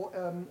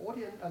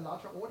a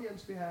larger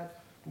audience. We had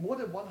more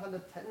than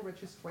 110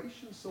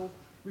 registrations, so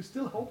we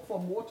still hope for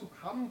more to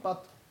come,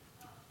 but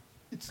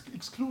it's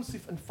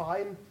exclusive and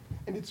fine.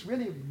 And it's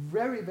really a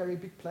very, very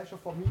big pleasure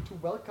for me to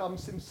welcome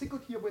Sim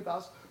Sigurd here with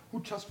us,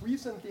 who just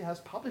recently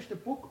has published a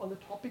book on the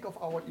topic of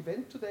our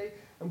event today.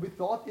 And we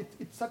thought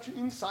it's such an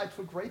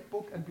insightful, great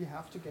book, and we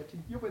have to get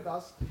him here with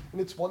us. And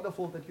it's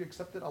wonderful that you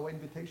accepted our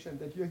invitation,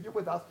 that you're here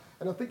with us.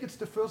 And I think it's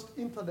the first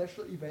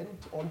international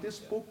event on this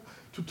book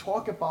to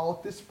talk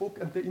about this book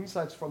and the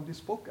insights from this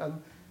book.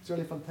 And it's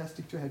really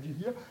fantastic to have you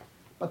here.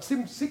 But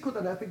Sim Sigurd,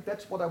 and I think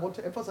that's what I want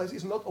to emphasize,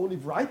 is not only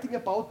writing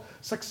about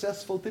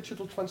successful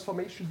digital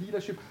transformation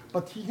leadership,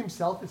 but he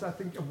himself is, I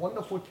think, a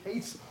wonderful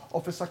case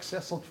of a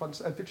successful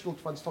digital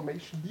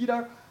transformation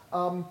leader.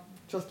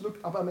 Just look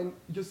up, I mean,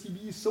 your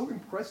CV is so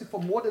impressive.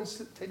 For more than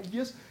 10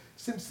 years,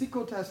 Sim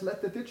Sigurd has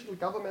led the digital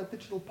government,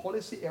 digital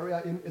policy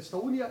area in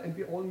Estonia, and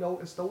we all know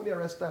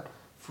Estonia as the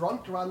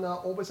front runner,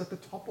 always at the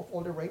top of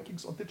all the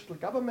rankings on digital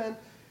government.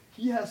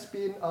 He has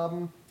been,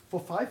 for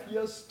 5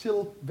 years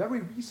till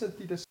very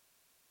recently, the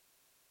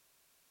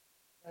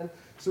and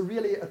so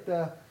really at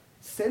the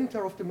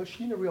center of the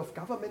machinery of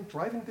government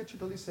driving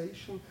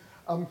digitalization.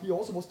 He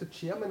also was the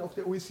chairman of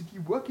the OECD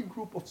working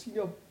group of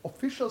senior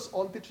officials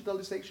on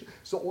digitalization,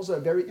 so also a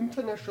very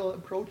international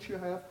approach you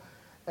have.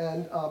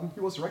 And he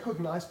was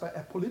recognized by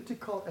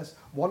Apolitical as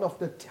one of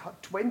the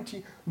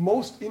 20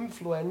 most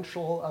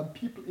influential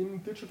people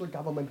in digital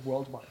government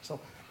worldwide. So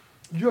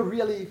you're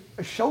really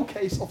a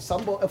showcase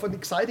of an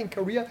exciting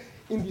career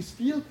in this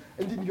field,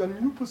 and in your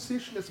new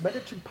position as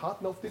managing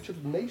partner of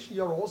Digital Nation,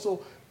 you're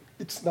also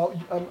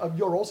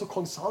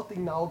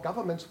consulting now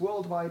governments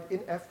worldwide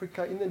in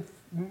Africa, in the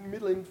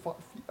Middle and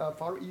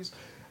Far East,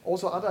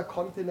 also other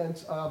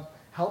continents,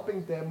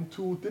 helping them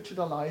to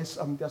digitalize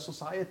their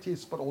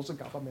societies, but also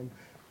government.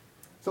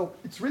 So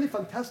it's really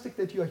fantastic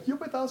that you are here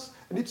with us,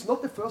 and it's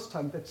not the first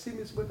time that Sim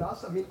is with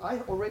us. I mean, I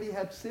already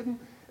had Sim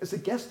as a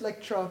guest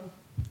lecturer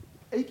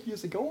 8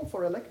 years ago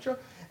for a lecture,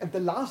 and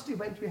the last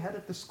event we had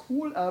at the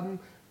school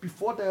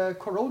before the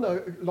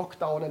Corona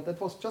lockdown, and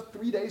that was just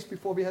 3 days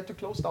before we had to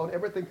close down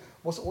everything,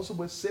 was also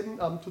with Sim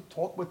to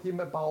talk with him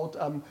about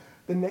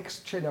the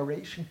next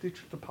generation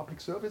digital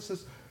public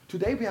services.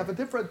 Today we have a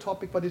different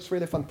topic, but it's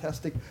really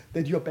fantastic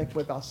that you're back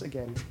with us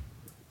again.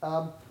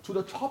 To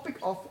the topic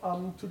of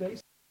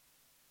today's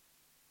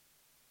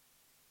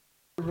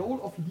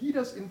role of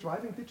leaders in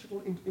driving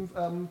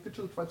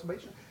digital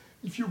transformation.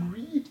 If you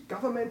read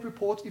government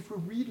reports, if you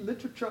read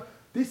literature,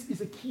 this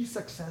is a key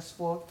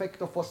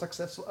factor for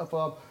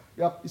successful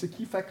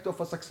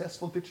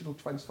digital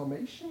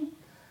transformation,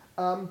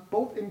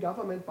 both in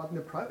government but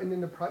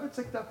in the private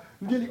sector.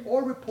 Nearly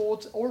all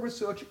reports, all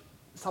research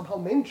somehow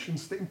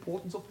mentions the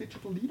importance of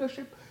digital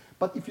leadership.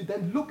 But if you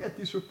then look at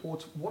these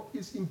reports, what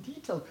is in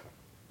detail?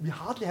 We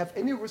hardly have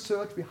any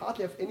research, we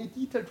hardly have any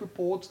detailed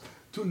reports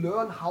to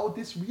learn how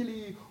this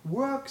really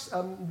works,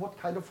 what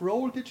kind of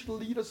role digital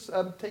leaders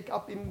take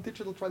up in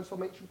digital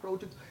transformation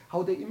projects,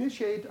 how they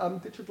initiate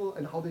digital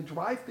and how they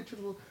drive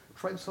digital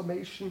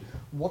transformation,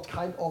 what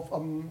kind of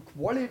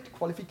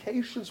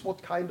qualifications,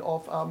 what kind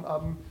of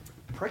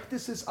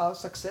practices are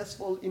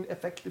successful in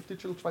effective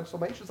digital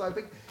transformations. I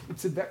think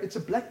it's a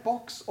black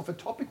box of a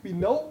topic. We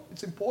know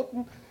it's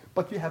important,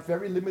 but we have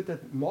very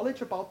limited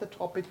knowledge about the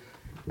topic.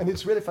 And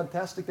it's really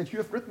fantastic that you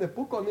have written a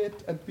book on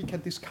it, and we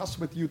can discuss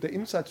with you the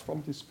insights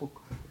from this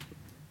book.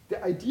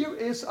 The idea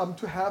is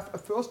to have a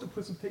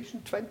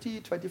presentation,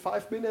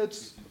 20-25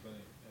 minutes.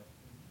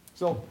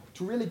 So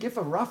to really give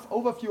a rough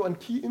overview and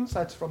key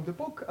insights from the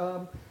book,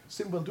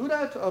 Sim will do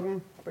that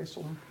based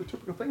on the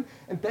typical thing.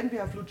 And then we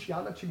have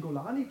Luciana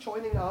Cingolani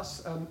joining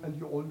us, and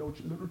you all know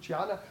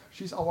Luciana.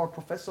 She's our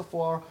professor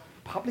for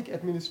public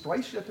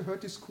administration at the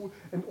Hertie School,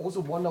 and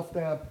also one of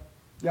the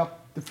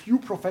few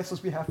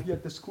professors we have here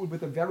at the school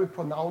with a very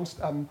pronounced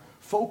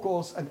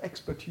focus and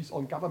expertise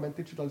on government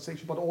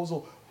digitalization, but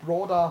also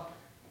broader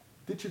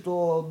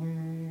digital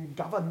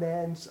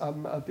governance,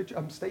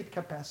 state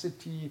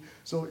capacity.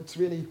 So it's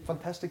really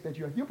fantastic that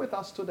you're here with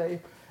us today.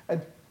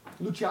 And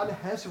Luciana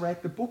has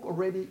read the book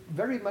already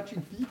very much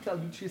in detail,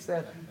 and she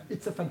said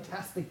it's a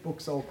fantastic book.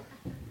 So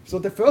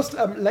the first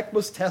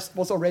litmus test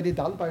was already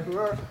done by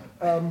her,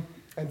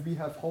 and we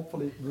have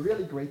hopefully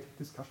really great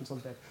discussions on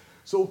that.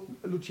 So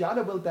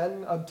Luciana will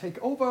then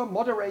take over,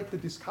 moderate the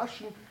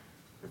discussion,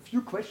 a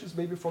few questions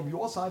maybe from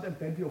your side, and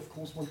then we of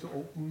course want to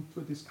open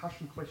to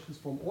discussion questions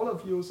from all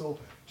of you. So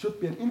it should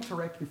be an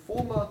interactive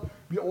format.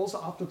 We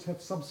also afterwards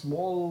have some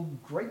small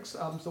drinks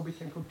so we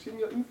can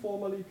continue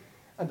informally,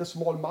 and a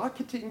small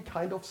marketing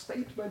kind of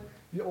statement.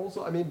 We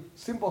also, I mean,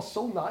 Sim was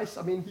so nice.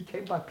 I mean, he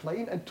came by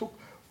plane and took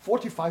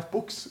 45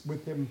 books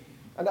with him.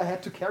 And I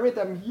had to carry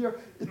them here.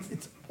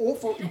 It's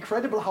awful,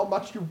 incredible how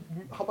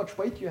much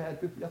weight you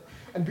had with you.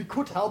 And we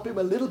could help him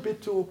a little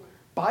bit to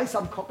buy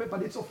some copy,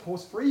 but it's of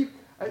course free.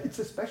 It's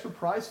a special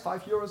price,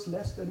 €5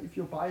 less than if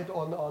you buy it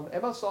on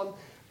Amazon.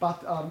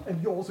 But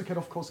and you also can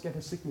of course get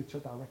a signature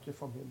directly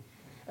from him.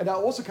 And I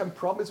also can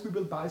promise we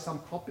will buy some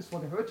copies for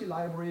the Hertie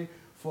Library,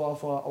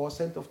 for our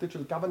Center of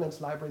Digital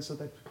Governance Library, so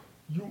that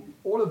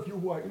all of you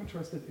who are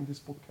interested in this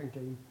book can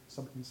gain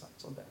some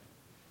insights on that.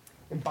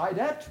 And by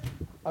that,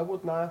 I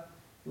would now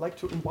like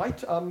to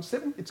invite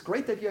Sim. It's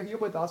great that you're here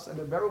with us, and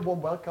a very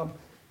warm welcome.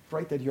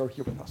 Great that you're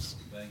here with us.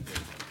 Thank you.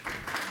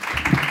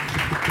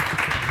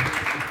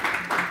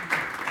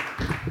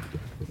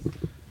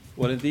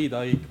 Well, indeed,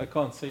 I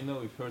can't say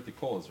no. You've heard the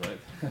calls, right?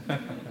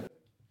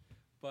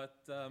 But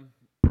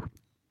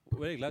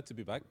very glad to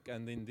be back.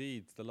 And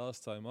indeed, the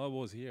last time I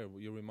was here,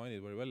 you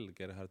reminded very well,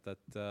 Gerhard,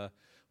 that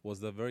was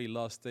the very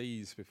last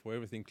days before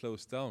everything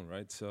closed down,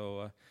 right?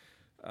 So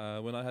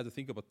when I had to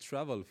think about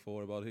travel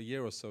for about a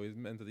year or so, it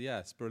meant that,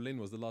 yes, Berlin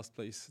was the last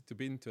place to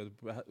be into.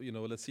 You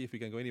know, let's see if we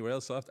can go anywhere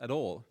else at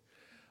all.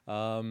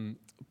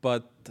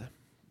 But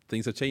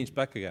things have changed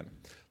back again.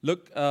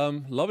 Look,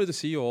 lovely to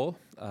see you all.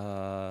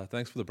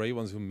 Thanks for the brave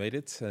ones who made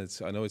it.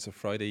 I know it's a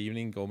Friday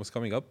evening, almost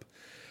coming up.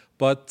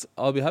 But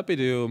I'll be happy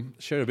to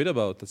share a bit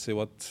about, let's say,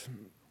 what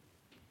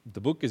the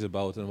book is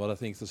about and what I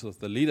think the sort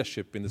of the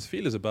leadership in this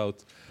field is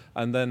about.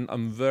 And then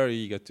I'm very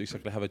eager to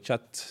exactly have a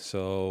chat.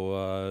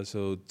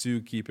 So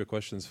do keep your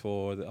questions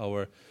for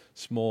our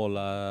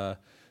small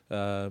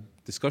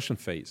discussion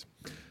phase.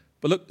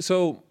 But look,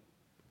 so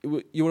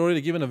you were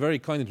already given a very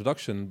kind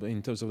introduction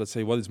in terms of, let's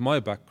say, what is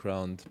my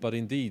background. But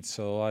indeed,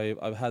 so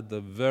I've had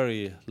the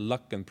very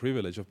luck and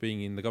privilege of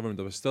being in the government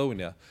of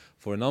Estonia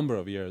for a number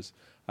of years,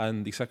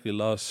 and exactly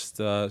last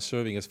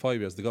serving as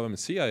 5 years the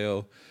government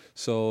CIO.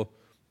 So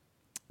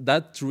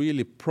that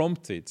really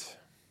prompted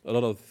a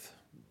lot of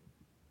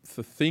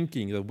the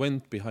thinking that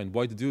went behind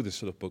why to do this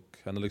sort of book,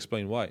 and I'll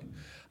explain why.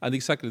 And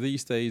exactly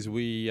these days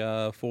we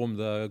formed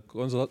a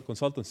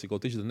consultancy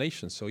called Digital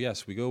Nations. So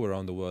yes, we go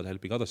around the world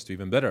helping others to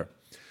even better.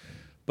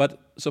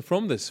 But so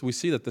from this, we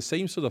see that the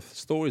same sort of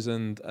stories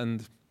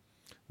and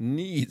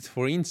need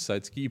for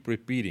insights keep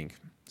repeating.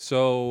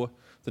 So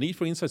the need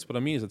for insights, what I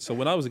mean is that, so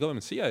when I was a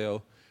government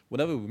CIO,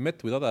 whenever we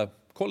met with other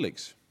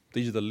colleagues,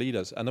 digital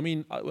leaders, and I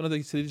mean, when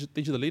I say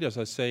digital leaders,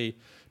 I say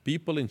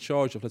people in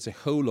charge of, let's say,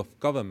 whole of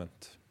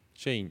government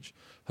change,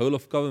 whole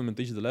of government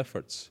digital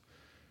efforts.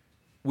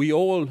 We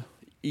all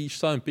each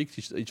time picked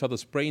each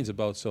other's brains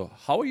about, so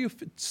how are you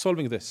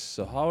solving this?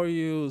 So how are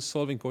you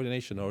solving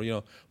coordination? Or, you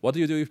know, what do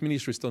you do if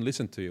ministries don't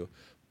listen to you?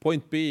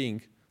 Point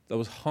being, there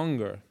was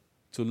hunger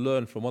to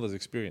learn from others'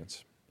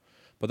 experience.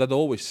 But that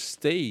always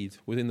stayed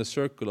within the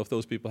circle of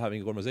those people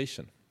having a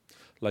conversation.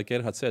 Like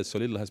Gerhard said, so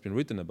little has been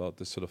written about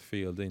this sort of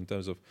field in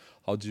terms of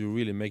how do you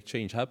really make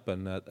change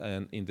happen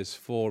and in this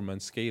form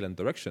and scale and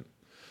direction.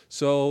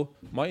 So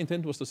my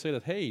intent was to say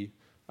that, hey,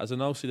 as I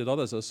now see that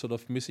others are sort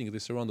of missing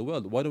this around the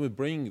world, why don't we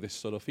bring this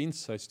sort of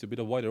insights to a bit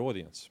of wider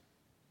audience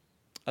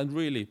and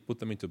really put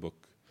them into a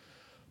book?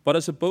 But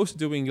as opposed to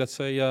doing, let's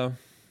say, a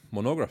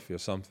monography or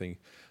something,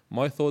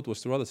 my thought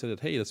was to rather say that,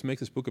 hey, let's make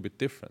this book a bit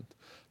different.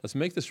 Let's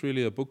make this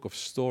really a book of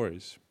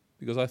stories,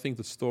 because I think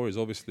that stories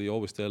obviously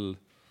always tell,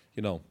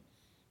 you know,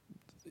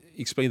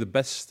 explain the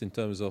best in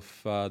terms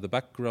of the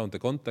background, the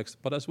context,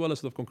 but as well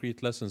as sort of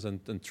concrete lessons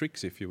and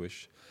tricks, if you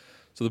wish.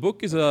 So the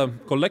book is a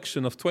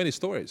collection of 20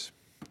 stories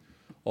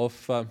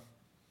of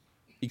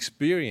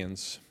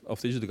experience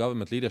of digital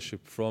government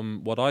leadership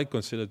from what I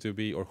consider to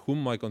be, or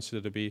whom I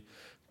consider to be,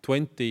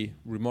 20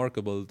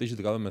 remarkable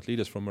digital government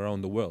leaders from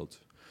around the world.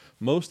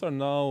 Most are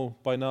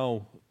by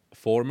now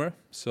former,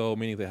 so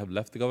meaning they have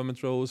left the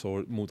government roles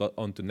or moved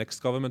on to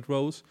next government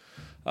roles.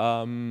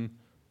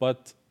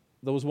 But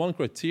there was one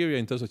criteria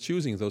in terms of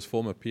choosing those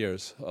former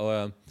peers,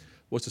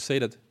 was to say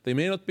that they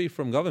may not be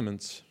from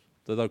governments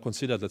that are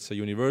considered, let's say,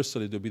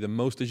 universally to be the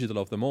most digital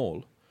of them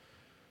all,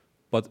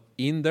 but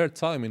in their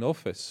time in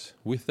office,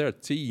 with their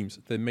teams,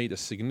 they made a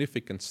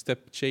significant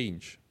step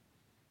change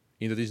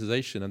in the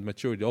digitalization and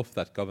maturity of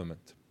that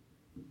government.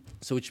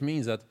 So which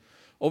means that,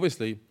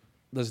 obviously,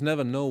 there's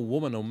never no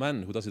woman or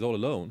man who does it all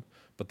alone,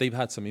 but they've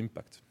had some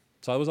impact.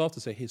 So I was asked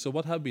to say, hey, so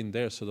what have been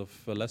their sort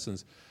of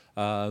lessons,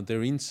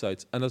 their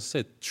insights, and as I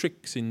said,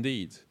 tricks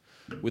indeed,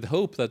 with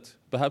hope that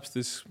perhaps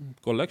this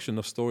collection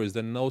of stories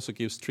then also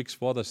gives tricks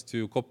for others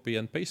to copy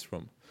and paste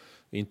from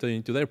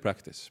into their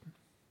practice.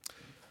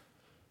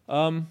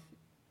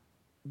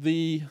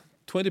 The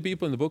 20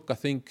 people in the book, I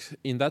think,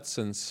 in that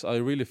sense, I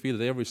really feel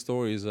that every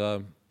story is,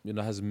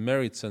 has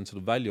merits and sort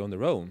of value on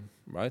their own,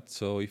 right?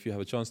 So if you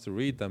have a chance to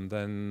read them,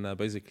 then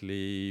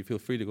basically feel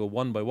free to go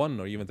one by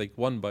one or even take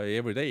one by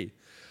every day.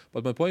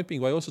 But my point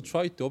being, I also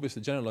tried to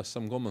obviously generalize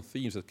some common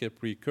themes that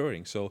kept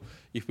recurring. So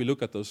if we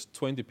look at those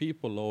 20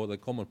 people or the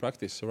common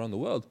practice around the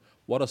world,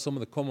 what are some of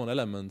the common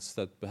elements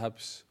that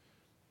perhaps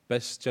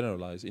best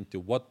generalize into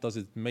what does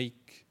it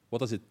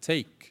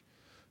take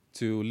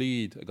to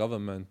lead a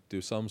government to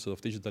some sort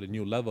of digitally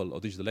new level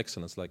or digital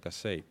excellence, like I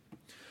say.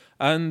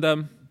 And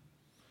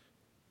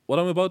what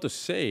I'm about to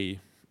say,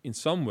 in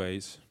some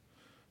ways,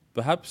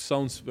 perhaps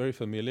sounds very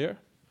familiar,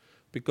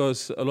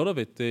 because a lot of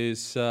it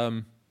is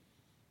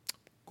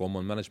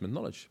common management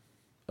knowledge.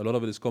 A lot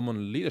of it is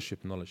common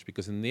leadership knowledge,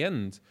 because in the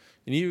end,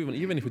 and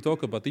even if we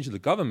talk about digital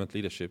government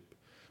leadership,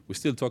 we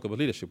still talk about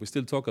leadership, we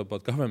still talk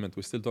about government,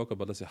 we still talk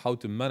about, let's say, how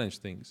to manage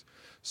things.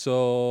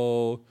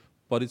 So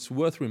But it's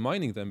worth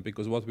reminding them,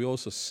 because what we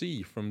also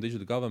see from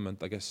digital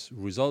government, I guess,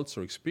 results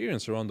or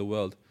experience around the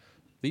world,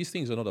 these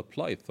things are not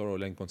applied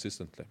thoroughly and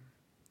consistently.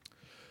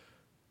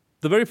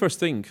 The very first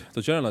thing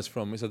to generalize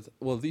from is that,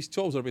 well, these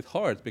jobs are a bit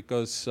hard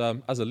because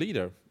as a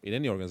leader in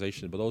any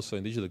organization, but also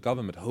in digital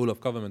government, whole of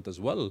government as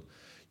well,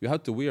 you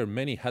have to wear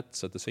many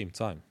hats at the same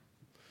time.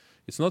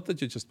 It's not that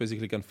you just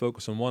basically can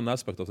focus on one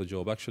aspect of the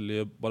job.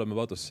 Actually, what I'm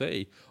about to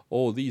say,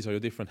 all these are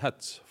your different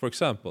hats. For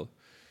example,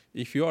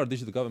 if you are a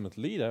digital government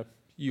leader,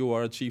 you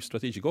are a chief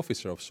strategic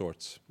officer of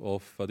sorts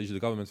of a digital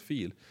government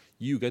field.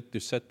 You get to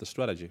set the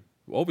strategy,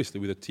 obviously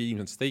with the teams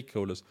and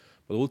stakeholders,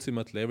 but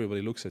ultimately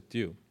everybody looks at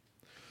you.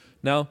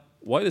 Now,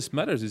 why this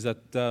matters is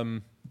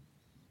that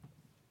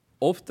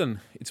often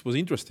it was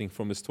interesting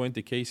from these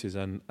 20 cases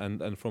and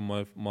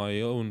from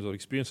my own sort of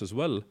experience as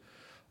well.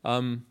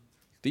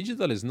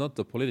 Digital is not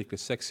a politically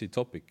sexy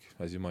topic,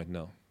 as you might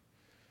know.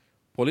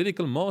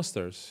 Political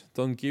masters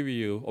don't give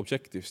you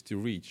objectives to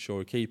reach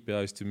or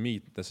KPIs to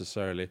meet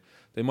necessarily.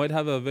 They might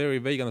have a very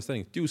vague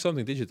understanding. Do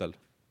something digital.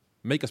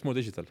 Make us more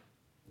digital.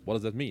 What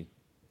does that mean?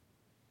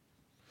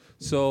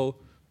 So,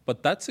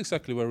 but that's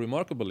exactly where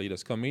remarkable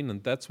leaders come in,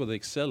 and that's where they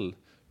excel,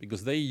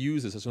 because they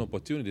use this as an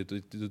opportunity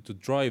to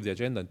drive the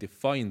agenda and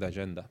define the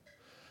agenda.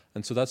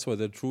 And so that's why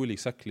they truly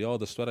exactly are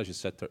the strategy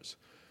setters.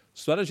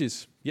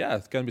 Strategies, yeah,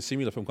 it can be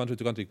similar from country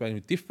to country, it can be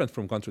different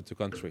from country to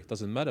country. It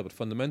doesn't matter, but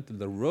fundamentally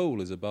the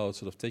role is about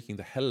sort of taking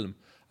the helm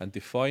and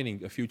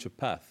defining a future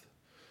path.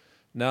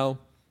 Now,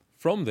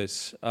 from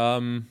this,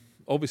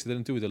 obviously they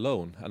didn't do it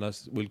alone, and I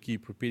will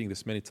keep repeating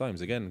this many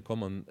times. Again,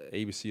 common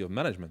ABC of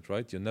management,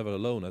 right? You're never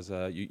alone.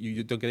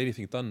 You don't get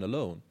anything done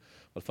alone.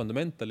 But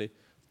fundamentally,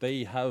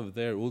 they have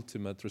their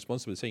ultimate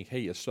responsibility, saying,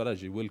 hey, a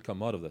strategy will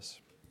come out of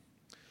this.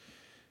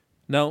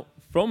 Now,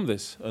 from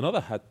this, another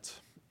hat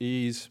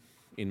is,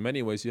 in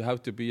many ways, you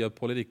have to be a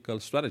political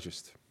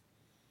strategist.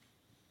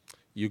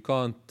 You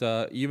can't,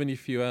 even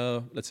if you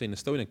are, let's say in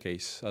Estonian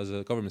case, as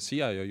a government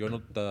CIO, you're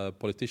not a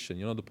politician,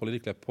 you're not a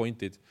politically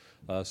appointed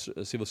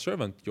civil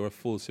servant, you're a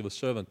full civil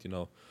servant, you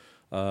know,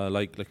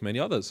 like many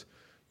others.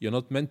 You're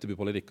not meant to be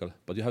political,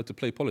 but you have to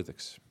play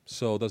politics.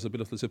 So there's a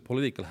bit of, let's say,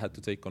 political hat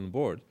to take on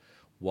board.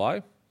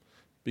 Why?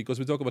 Because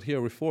we talk about here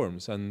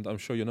reforms, and I'm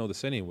sure you know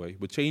this anyway.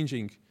 We're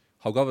changing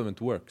how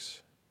government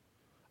works.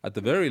 At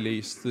the very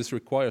least, this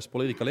requires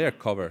political air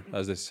cover,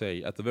 as they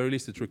say. At the very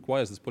least, it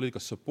requires this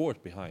political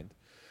support behind.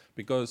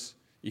 Because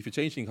if you're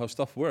changing how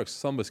stuff works,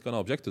 somebody's going to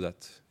object to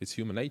that. It's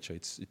human nature.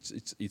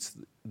 It's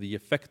the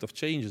effect of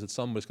changes that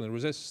somebody's going to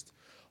resist.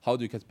 How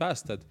do you get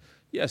past that?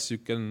 Yes, you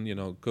can, you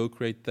know,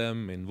 co-create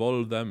them,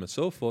 involve them, and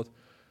so forth.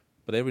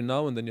 But every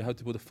now and then you have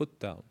to put a foot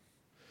down.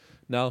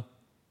 Now,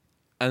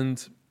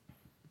 and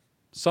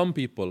some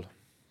people,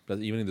 that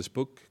even in this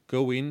book,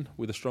 go in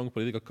with a strong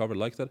political cover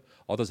like that.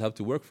 Others have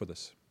to work for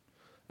this.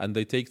 And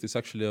they take this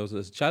actually as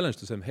a challenge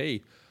to say,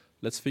 hey,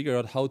 let's figure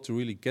out how to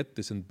really get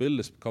this and build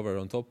this cover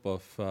on top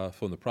of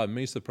from the Prime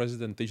Minister,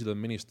 President, Digital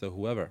Minister,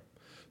 whoever.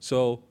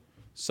 So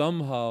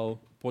somehow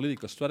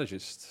political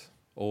strategist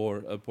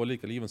or a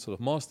political even sort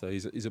of master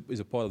is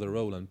a part of the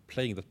role and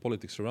playing that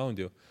politics around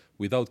you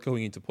without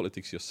going into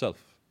politics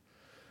yourself.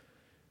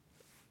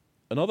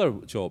 Another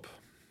job,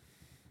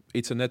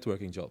 it's a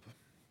networking job.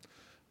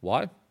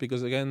 Why?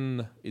 Because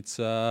again, it's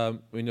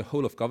in the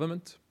whole of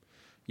government.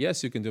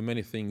 Yes, you can do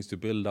many things to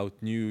build out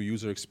new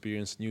user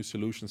experience, new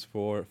solutions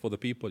for the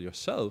people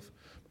yourself.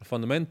 But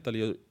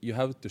fundamentally, you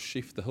have to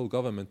shift the whole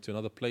government to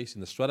another place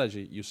in the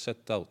strategy you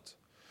set out.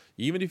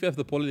 Even if you have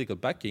the political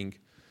backing,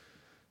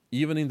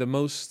 even in the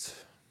most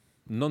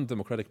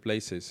non-democratic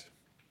places,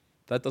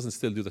 that doesn't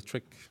still do the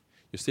trick.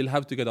 You still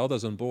have to get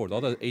others on board,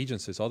 other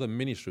agencies, other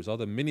ministries,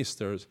 other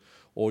ministers,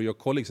 or your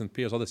colleagues and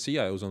peers, other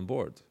CIOs on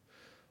board.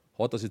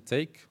 What does it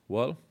take?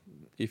 Well,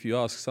 if you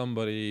ask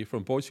somebody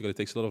from Portugal, it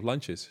takes a lot of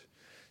lunches.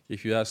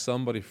 If you ask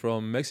somebody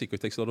from Mexico,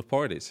 it takes a lot of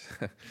parties.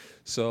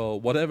 So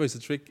whatever is the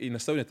trick, in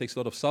Estonia it takes a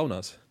lot of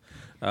saunas.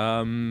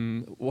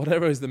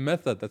 Whatever is the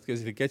method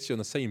that gets you on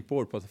the same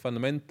board, but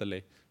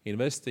fundamentally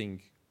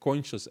investing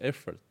conscious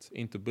effort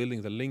into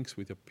building the links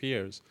with your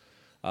peers,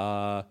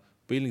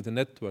 building the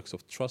networks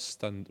of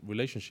trust and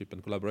relationship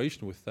and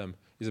collaboration with them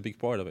is a big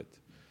part of it.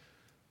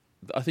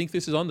 I think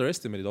this is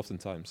underestimated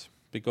oftentimes,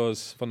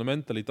 because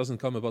fundamentally it doesn't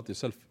come about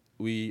yourself.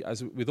 We,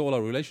 as with all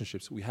our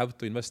relationships, we have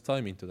to invest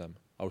time into them,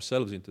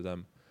 ourselves into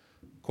them,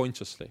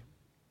 consciously.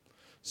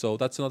 So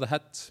that's another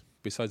hat,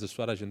 besides the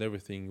strategy and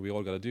everything we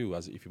all got to do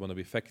as if you want to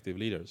be effective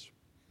leaders.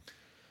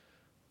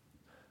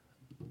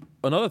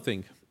 Another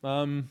thing,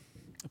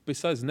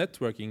 besides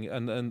networking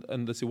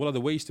and let's see, what are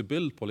the ways to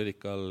build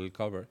political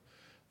cover?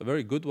 A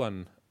very good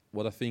one,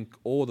 what I think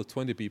all the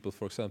 20 people,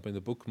 for example, in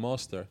the book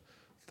master,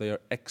 they are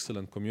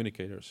excellent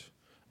communicators.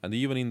 And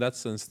even in that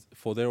sense,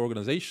 for their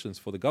organizations,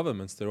 for the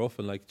governments, they're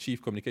often like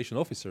chief communication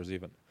officers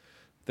even.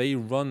 They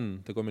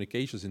run the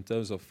communications in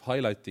terms of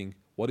highlighting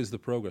what is the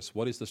progress,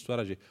 what is the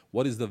strategy,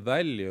 what is the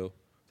value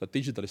that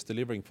digital is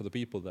delivering for the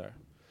people there.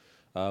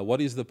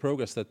 What is the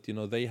progress that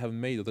they have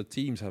made or the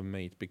teams have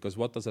made? Because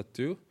what does that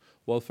do?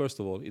 Well,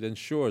 first of all, it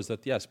ensures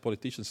that, yes,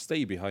 politicians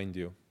stay behind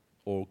you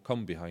or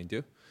come behind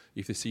you.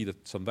 if they see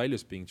that some value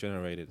is being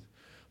generated.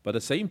 But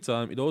at the same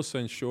time, it also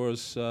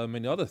ensures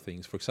many other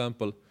things. For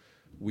example,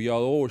 we are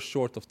all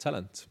short of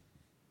talent.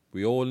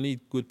 We all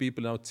need good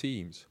people in our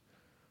teams.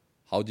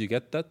 How do you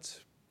get that?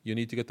 You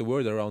need to get the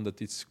word around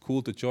that it's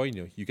cool to join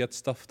you. You get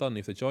stuff done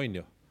if they join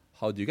you.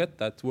 How do you get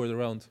that word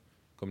around?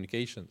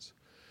 Communications.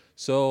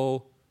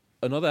 So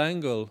another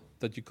angle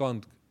that you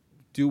can't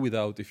do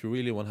without if you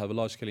really want to have a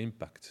large-scale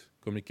impact.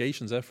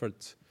 Communications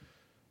effort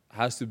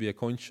has to be a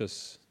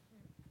conscious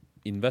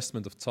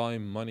investment of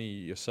time, money,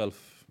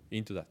 yourself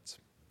into that.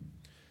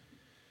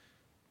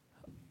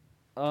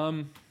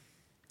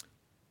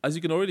 As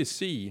you can already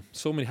see,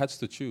 so many hats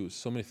to choose,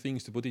 so many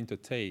things to put into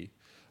TEI.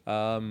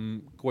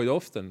 Quite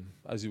often,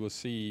 as you will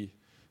see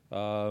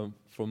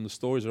from the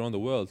stories around the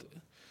world,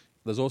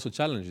 there's also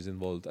challenges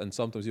involved, and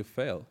sometimes you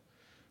fail.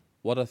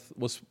 What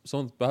was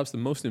perhaps the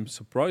most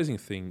surprising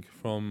thing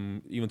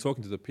from even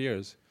talking to the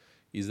peers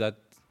is that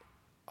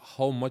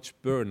how much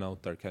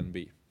burnout there can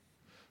be.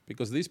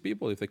 Because these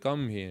people, if they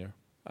come here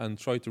and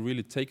try to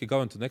really take a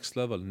government to the next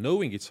level,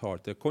 knowing it's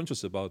hard, they're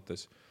conscious about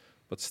this,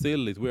 but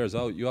still it wears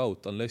you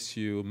out unless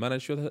you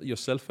manage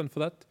yourself and for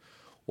that,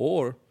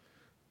 or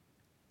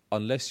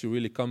unless you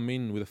really come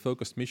in with a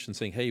focused mission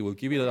saying, hey, we'll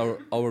give it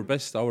our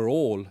best, our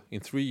all in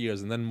 3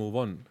 years and then move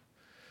on.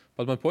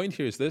 But my point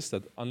here is this,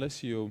 that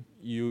unless you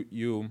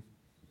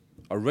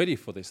are ready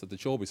for this, that the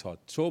job is hard,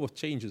 the job of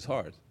change is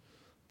hard,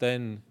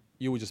 then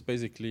you would just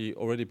basically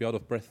already be out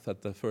of breath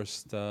at the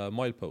first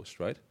milepost,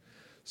 right?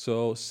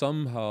 So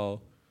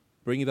somehow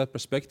bringing that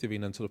perspective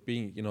in and sort of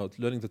being,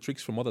 learning the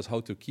tricks from others,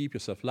 how to keep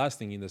yourself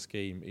lasting in this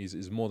game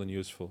is more than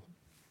useful.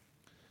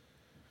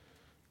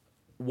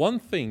 One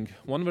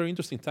very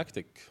interesting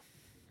tactic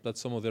that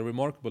some of the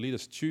remarkable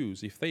leaders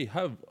choose, if they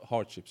have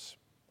hardships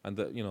and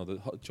the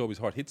job is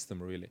hard, hits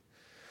them really,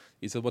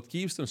 is that what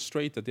keeps them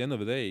straight at the end of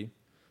the day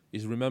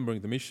is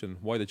remembering the mission,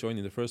 why they joined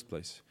in the first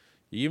place.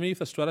 Even if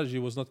the strategy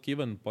was not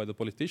given by the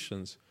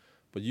politicians,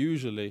 but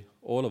usually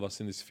all of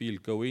us in this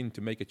field go in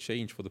to make a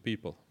change for the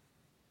people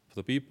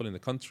in the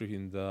country,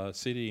 in the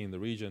city, in the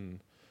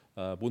region,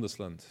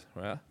 Bundesland,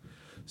 right?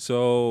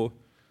 So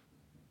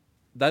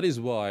that is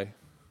why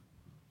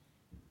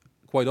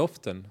quite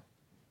often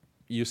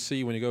you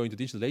see when you go into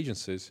digital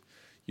agencies,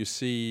 you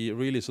see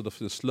really sort of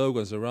the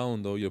slogans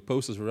around or your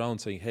posters around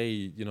saying,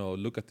 hey,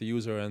 look at the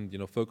user and,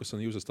 focus on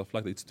the user, stuff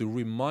like that. It's to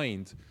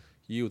remind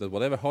you that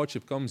whatever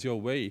hardship comes your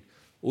way,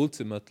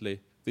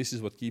 ultimately, this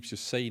is what keeps you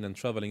sane and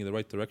traveling in the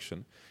right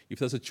direction. If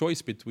there's a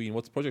choice between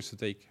what projects to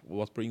take,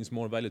 what brings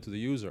more value to the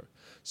user.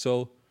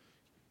 So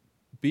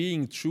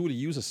being truly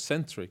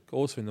user-centric,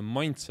 also in the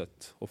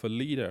mindset of a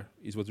leader,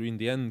 is what in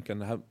the end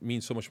can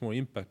mean so much more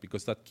impact,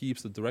 because that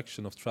keeps the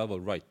direction of travel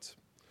right.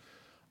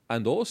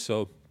 And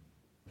also,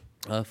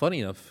 funny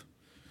enough,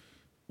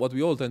 what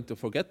we all tend to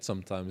forget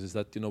sometimes is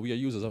that we are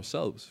users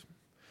ourselves.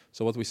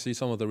 So what we see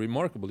some of the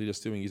remarkable leaders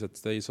doing is that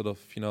they sort of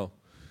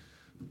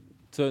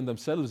turn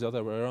themselves the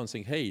other way around,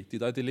 saying, hey,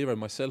 did I deliver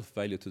myself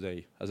value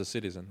today as a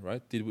citizen,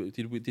 right?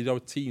 Did our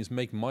teams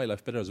make my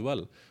life better as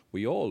well?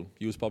 We all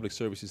use public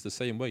services the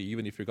same way,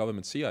 even if you're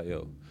government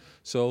CIO.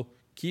 So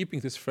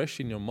keeping this fresh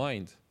in your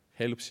mind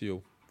helps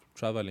you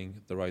traveling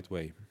the right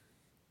way.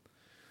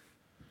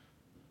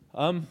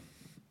 And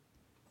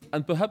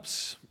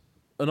perhaps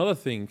another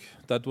thing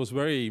that was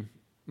very,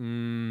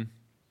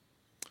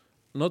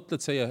 not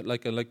let's say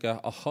like a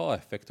aha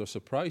effect or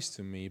surprise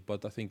to me,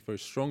 but I think very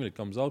strongly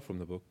comes out from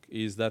the book,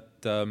 is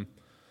that the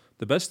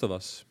best of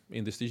us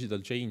in this digital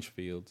change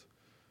field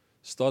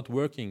start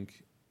working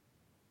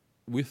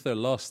with their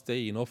last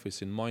day in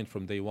office in mind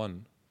from day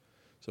one.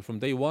 So from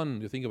day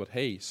one, you think about,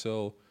 hey,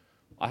 so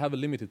I have a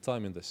limited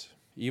time in this,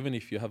 even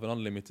if you have an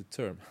unlimited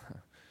term.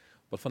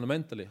 But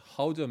fundamentally,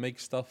 how do I make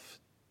stuff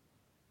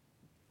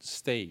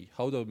stay?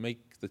 How do I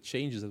make the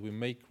changes that we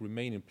make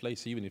remain in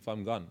place even if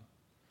I'm gone?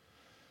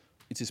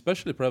 It's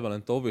especially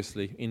prevalent,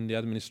 obviously, in the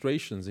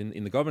administrations,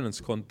 in the governance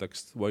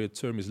context, where your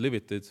term is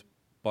limited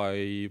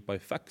by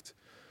fact.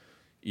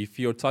 If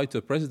you're tied to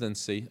a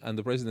presidency, and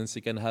the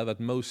presidency can have at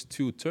most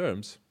 2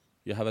 terms,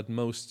 you have at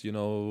most,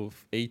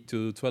 8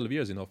 to 12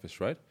 years in office,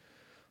 right?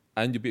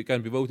 And you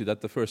can be voted at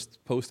the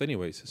first post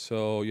anyways.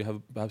 So you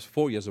have perhaps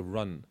 4 years of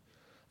run.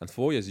 And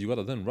 4 years, you got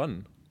to then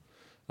run.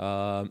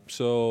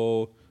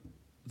 So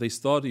they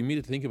start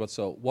immediately thinking about,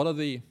 so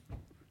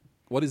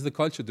what is the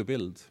culture to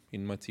build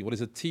in my team? What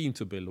is a team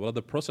to build? What are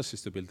the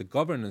processes to build? The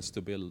governance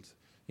to build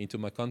into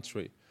my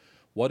country?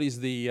 What is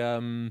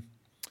the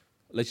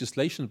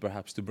legislation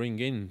perhaps to bring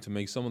in to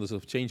make some of the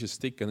sort of changes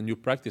stick and the new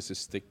practices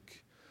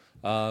stick?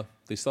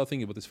 They start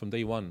thinking about this from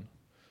day one,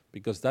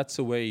 because that's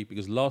a way,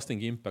 because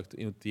lasting impact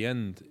at the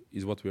end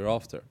is what we're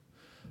after.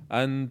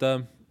 And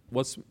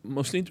what's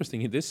most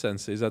interesting in this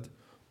sense is that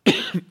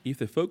if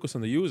they focus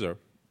on the user,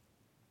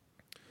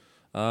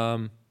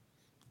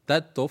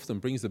 that often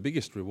brings the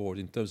biggest reward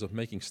in terms of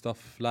making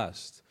stuff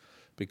last.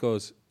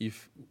 Because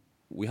if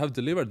we have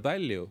delivered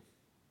value,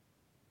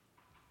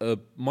 a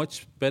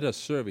much better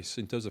service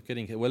in terms of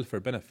getting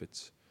welfare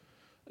benefits,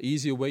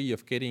 easier way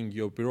of getting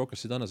your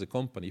bureaucracy done as a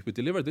company, if we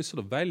deliver this sort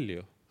of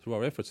value through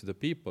our efforts to the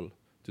people,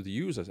 to the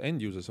users,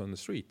 end users on the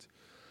street,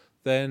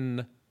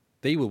 then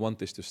they will want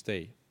this to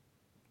stay.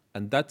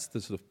 And that's the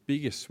sort of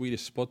biggest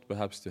Swedish spot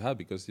perhaps to have,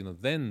 because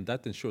then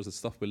that ensures that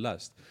stuff will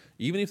last.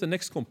 Even if the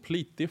next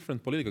complete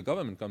different political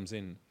government comes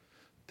in,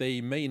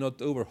 they may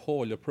not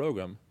overhaul your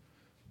program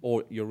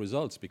or your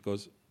results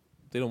because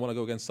they don't want to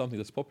go against something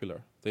that's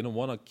popular. They don't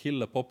want to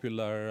kill a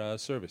popular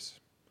service.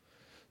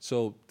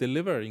 So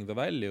delivering the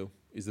value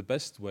is the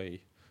best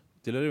way.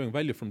 Delivering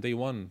value from day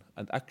one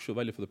and actual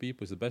value for the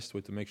people is the best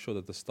way to make sure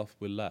that the stuff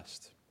will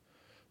last.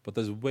 But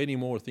there's many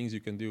more things you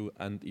can do,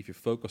 and if you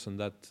focus on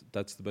that,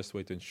 that's the best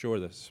way to ensure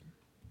this.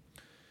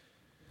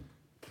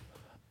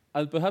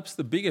 And perhaps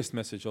the biggest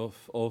message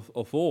of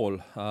all,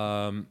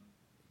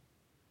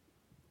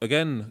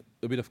 again,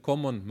 a bit of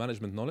common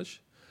management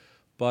knowledge,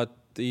 but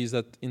is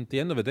that in the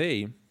end of the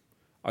day,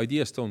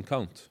 ideas don't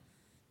count.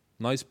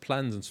 Nice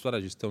plans and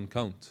strategies don't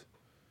count.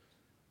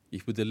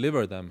 If we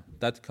deliver them,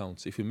 that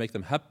counts. If we make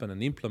them happen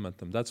and implement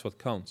them, that's what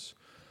counts.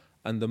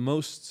 And the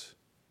most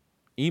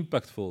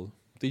impactful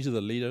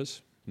digital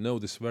leaders know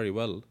this very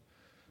well.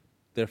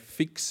 They're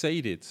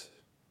fixated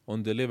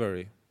on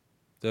delivery.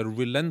 They're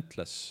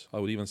relentless, I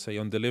would even say,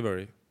 on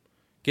delivery,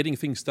 getting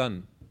things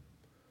done.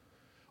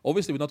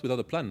 Obviously, not without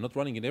a plan, not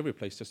running in every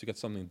place just to get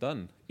something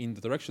done in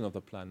the direction of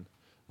the plan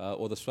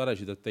or the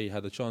strategy that they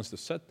had a chance to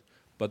set,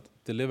 but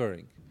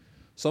delivering.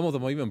 Some of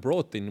them are even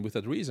brought in with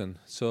that reason.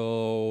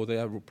 So they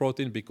are brought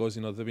in because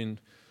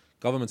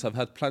governments have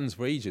had plans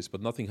for ages,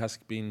 but nothing has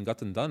been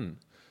gotten done.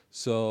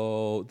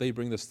 So they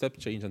bring the step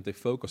change and they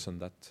focus on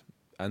that,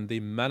 and they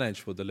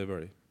manage for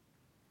delivery.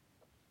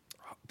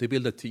 They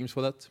build the teams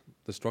for that,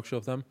 the structure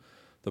of them,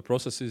 the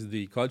processes,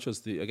 the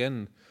cultures,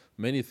 again,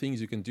 many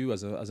things you can do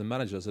as a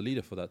manager, as a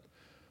leader for that.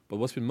 But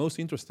what's been most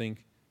interesting,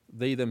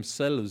 they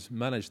themselves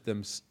manage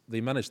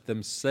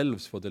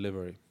themselves for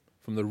delivery,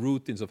 from the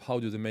routines of how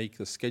do they make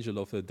the schedule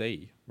of the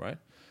day, right?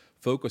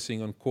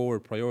 Focusing on core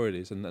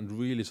priorities and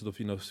really sort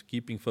of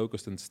keeping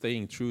focused and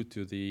staying true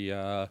to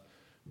the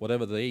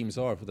whatever the aims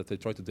are that they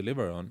try to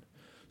deliver on.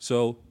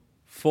 So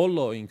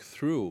following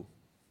through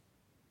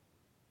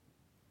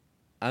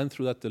and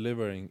through that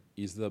delivering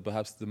is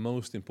perhaps the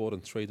most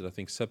important trait that I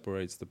think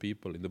separates the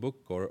people in the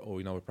book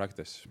or in our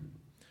practice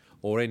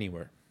or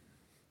anywhere.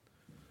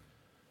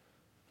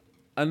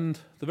 And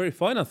the very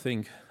final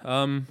thing,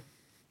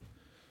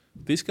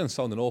 this can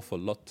sound an awful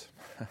lot.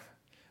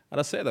 And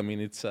I said,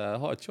 it's a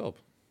hard job.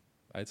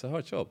 It's a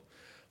hard job.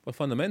 But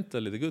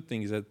fundamentally, the good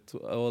thing is that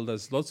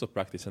there's lots of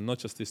practice, and not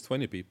just these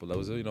 20 people. There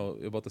was,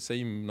 about the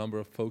same number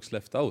of folks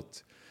left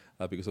out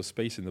because of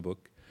space in the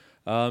book.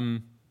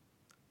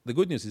 The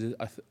good news is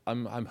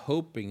I'm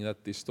hoping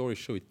that these stories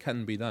show it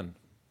can be done.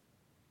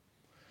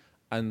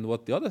 And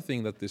what the other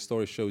thing that this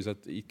story shows is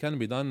that it can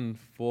be done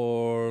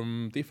for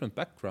different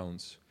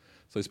backgrounds.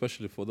 So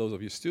especially for those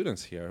of you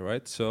students here,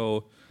 right?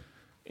 So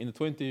in the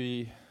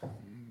 20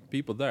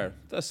 people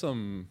there's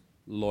some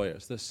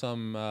lawyers, there's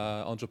some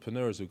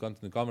entrepreneurs who've gone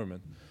to the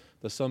government,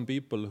 there's some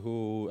people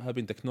who have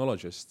been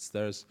technologists,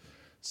 there's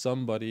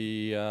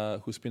somebody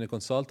who's been a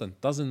consultant.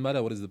 Doesn't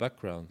matter what is the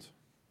background.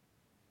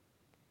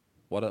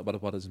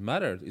 What has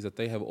mattered is that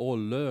they have all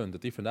learned the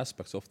different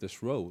aspects of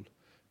this role,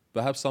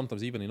 perhaps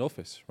sometimes even in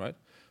office, right?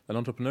 An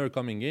entrepreneur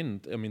coming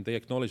in, they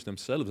acknowledge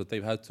themselves that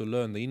they've had to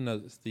learn the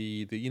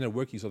inner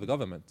workings of the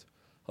government.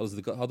 How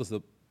does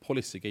the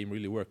policy game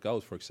really work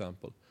out, for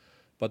example?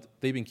 But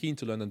they've been keen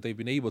to learn and they've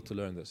been able to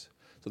learn this.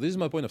 So this is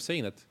my point of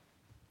saying that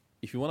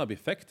if you want to be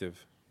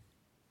effective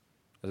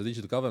as a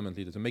digital government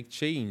leader, to make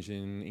change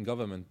in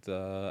government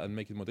and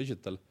make it more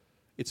digital,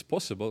 it's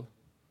possible,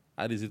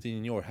 and is it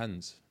in your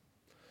hands?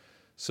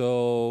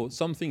 So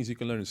some things you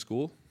can learn in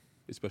school,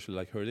 especially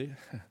like Hurley.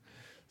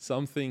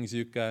 Some things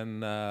you can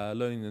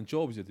learn in the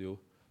jobs you do,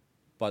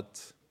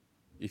 but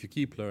if you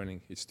keep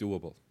learning, it's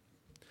doable.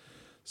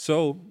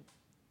 So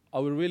I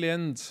will really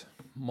end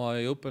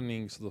my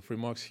opening sort of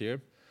remarks here.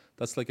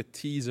 That's like a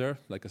teaser.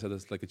 Like I said,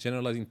 it's like a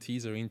generalizing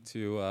teaser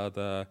into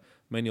the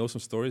many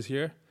awesome stories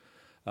here.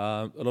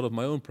 A lot of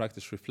my own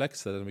practice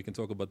reflects that, and we can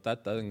talk about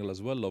that angle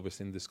as well,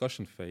 obviously, in the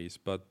discussion phase.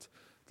 But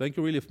thank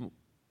you really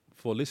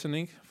for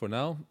listening for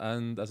now.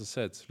 And as I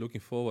said,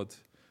 looking forward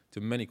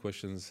to many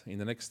questions in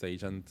the next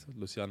stage. And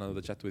Luciana,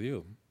 the chat with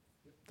you.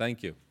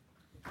 Thank you.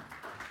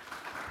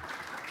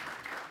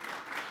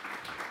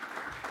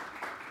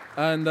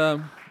 And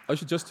I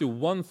should just do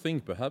one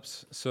thing,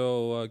 perhaps.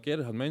 So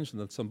Gerhard had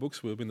mentioned that some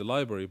books will be in the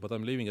library, but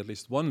I'm leaving at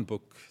least one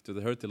book to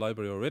the Hertie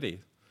Library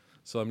already.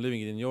 So I'm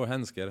leaving it in your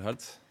hands,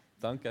 Gerhard.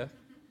 Danke.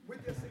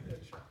 With your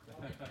signature.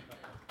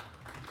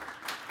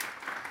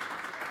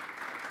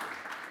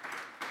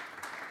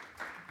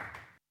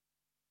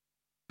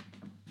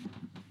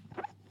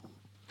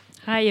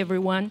 Hi,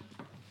 everyone.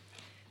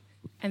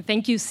 And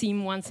thank you,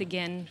 Sim, once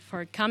again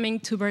for coming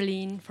to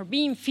Berlin, for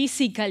being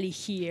physically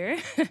here,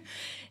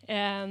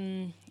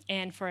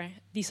 and for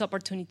this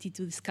opportunity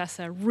to discuss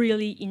a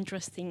really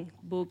interesting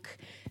book.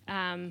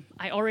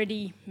 I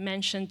already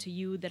mentioned to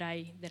you that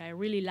I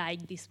really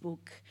like this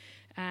book,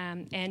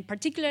 and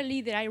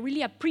particularly that I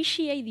really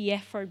appreciate the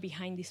effort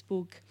behind this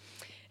book.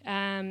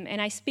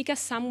 And I speak as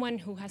someone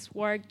who has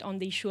worked on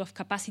the issue of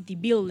capacity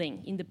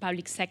building in the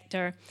public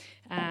sector,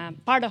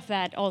 part of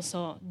that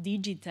also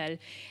digital.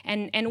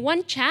 And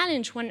one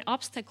challenge, one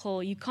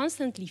obstacle you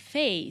constantly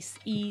face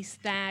is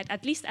that,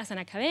 at least as an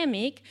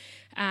academic,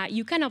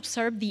 you can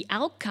observe the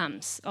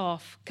outcomes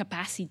of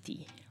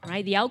capacity,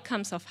 right? The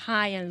outcomes of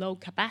high and low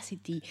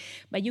capacity,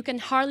 but you can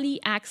hardly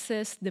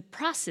access the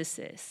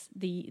processes,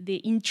 the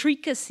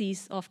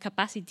intricacies of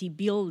capacity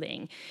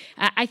building.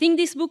 I think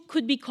this book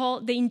could be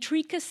called The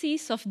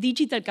Intricacies of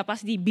Digital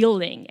Capacity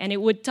Building, and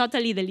it would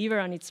totally deliver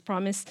on its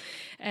promise,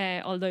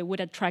 although it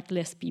would attract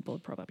less people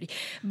probably.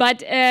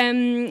 But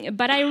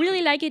I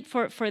really like it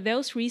for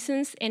those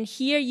reasons, and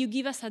here you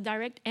give us a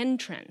direct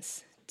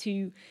entrance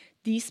to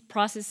these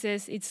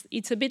processes.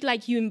 It's a bit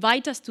like you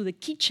invite us to the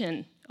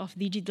kitchen of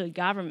digital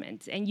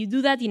government, and you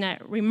do that in a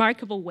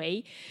remarkable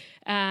way,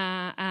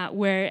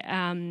 where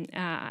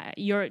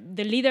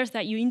the leaders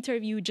that you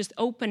interview just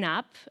open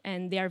up,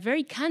 and they are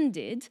very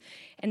candid,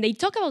 and they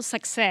talk about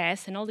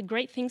success and all the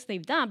great things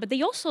they've done, but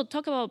they also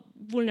talk about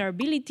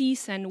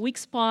vulnerabilities and weak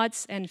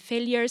spots and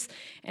failures,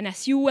 and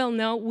as you well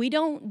know, we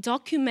don't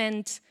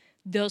document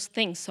those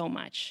things so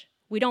much.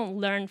 We don't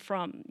learn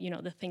from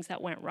the things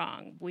that went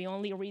wrong. We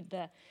only read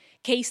the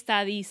case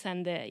studies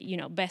and the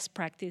best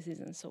practices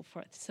and so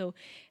forth. So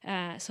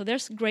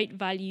there's great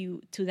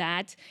value to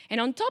that. And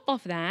on top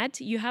of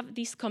that, you have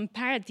this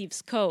comparative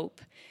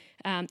scope.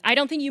 I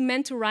don't think you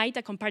meant to write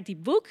a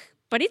comparative book,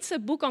 but it's a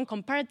book on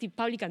comparative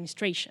public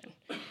administration,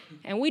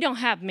 and we don't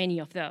have many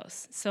of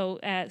those. So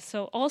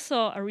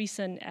also a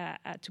reason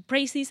to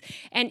praise this,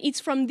 and it's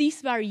from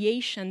this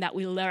variation that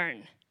we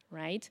learn.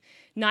 Right?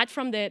 Not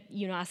from the,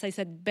 as I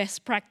said,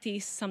 best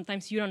practice.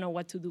 Sometimes you don't know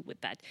what to do with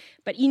that.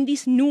 But in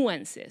these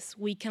nuances,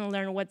 we can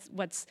learn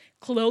what's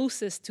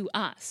closest to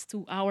us,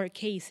 to our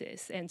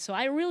cases. And so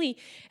I really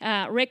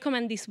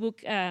recommend this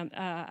book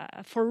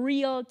for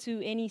real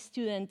to any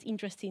student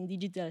interested in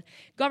digital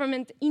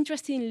government,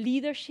 interested in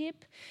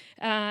leadership,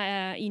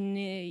 in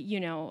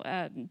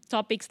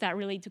topics that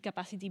relate to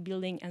capacity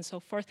building and so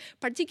forth,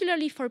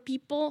 particularly for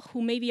people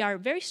who maybe are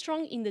very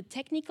strong in the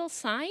technical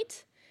side,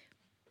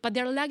 but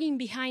they're lagging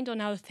behind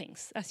on other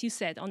things, as you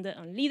said, on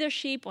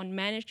leadership, on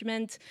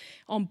management,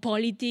 on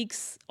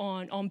politics,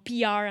 on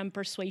PR and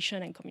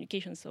persuasion and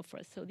communication and so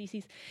forth. So this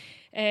is,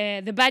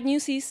 the bad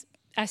news is,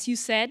 as you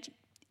said,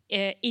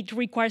 it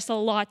requires a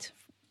lot,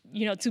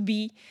 to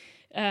be,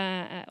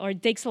 or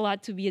it takes a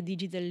lot to be a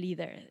digital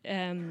leader.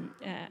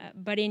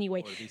 But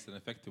anyway. Or at least an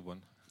effective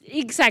one.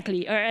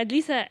 Exactly, or at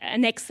least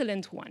an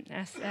excellent one,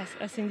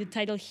 as in the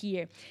title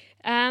here.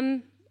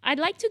 I'd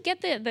like to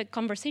get the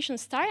conversation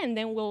started, and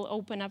then we'll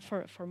open up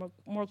for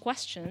more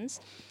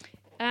questions.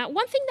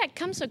 One thing that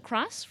comes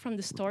across from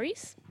the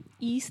stories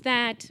is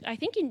that I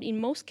think in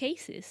most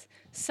cases,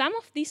 some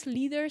of these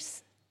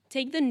leaders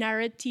take the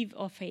narrative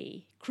of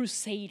a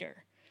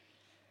crusader.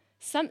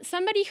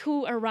 Somebody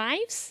who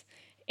arrives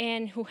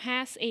and who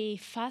has a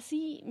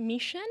fuzzy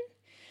mission.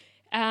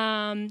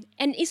 And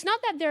it's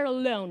not that they're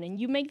alone, and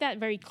you make that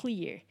very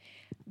clear.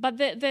 But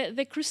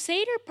the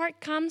crusader part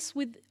comes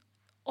with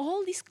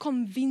all this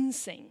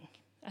convincing,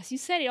 as you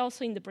said it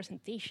also in the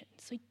presentation.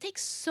 So it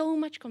takes so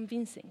much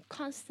convincing,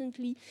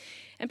 constantly.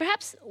 And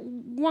perhaps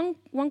one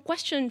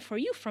question for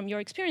you from your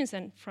experience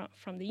and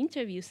from the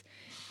interviews,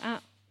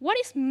 what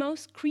is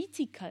most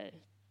critical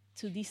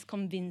to this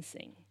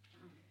convincing?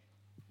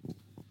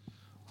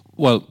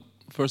 Well,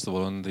 first of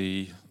all,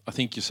 I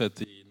think you said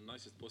the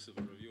nicest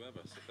possible review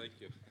ever, so thank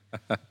you.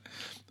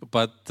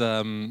 But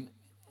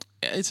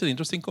it's an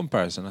interesting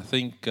comparison. I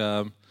think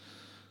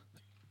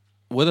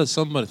whether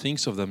somebody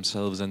thinks of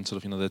themselves and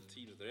sort of, their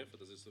teams, their effort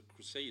as a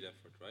crusade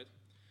effort, right?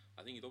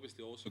 I think it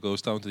obviously also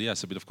goes down to,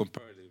 yes, a bit of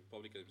comparative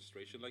public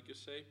administration, like you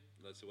say.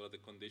 That's what are the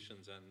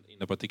conditions and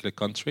in a particular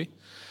country.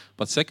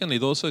 But secondly,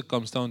 it also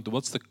comes down to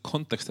what's the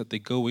context that they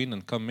go in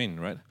and come in,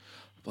 right?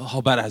 Well,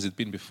 how bad has it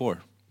been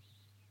before?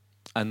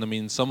 And I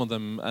mean, some of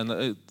them, and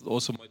it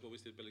also might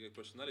obviously be like a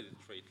personality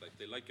trait, like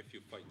they like a few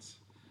fights.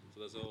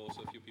 So there's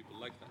also a few people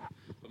like that.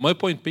 But my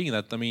point being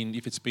that, I mean,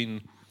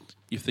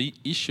 if the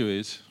issue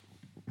is,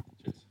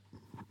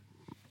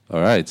 all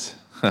right.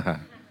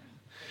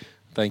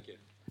 Thank you.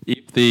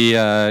 If the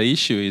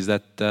issue is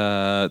that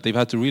they've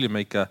had to really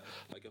make a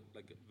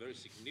very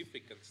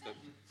significant step,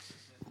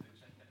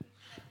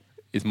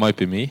 it might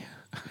be me.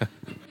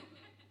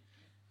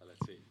 Let's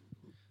see.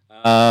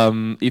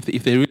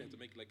 If they really have to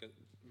make like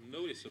a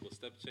noticeable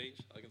step change,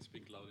 I can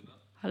speak loud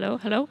enough.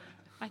 Hello.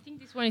 I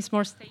think this one is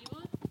more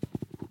stable.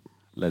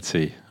 Let's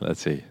see.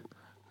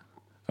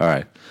 All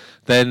right.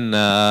 Then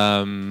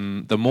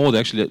the more they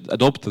actually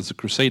adopt the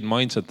crusade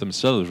mindset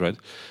themselves, right?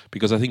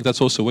 Because I think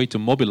that's also a way to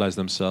mobilize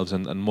themselves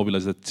and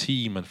mobilize the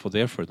team and for the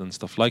effort and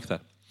stuff like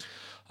that.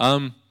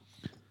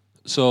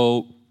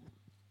 So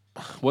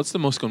what's the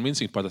most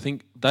convincing part? I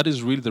think that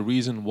is really the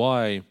reason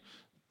why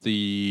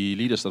the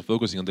leaders start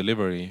focusing on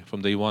delivery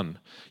from day one.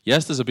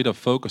 Yes, there's a bit of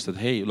focus that,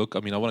 hey, look,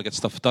 I mean, I want to get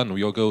stuff done.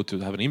 We all go to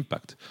have an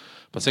impact.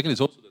 But second,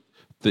 it's also that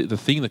the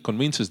thing that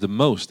convinces the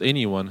most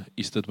anyone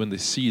is that when they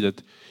see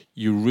that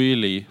you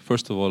really,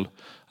 first of all,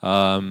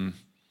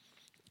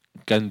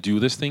 can do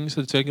these things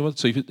that you're talking about.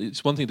 So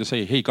it's one thing to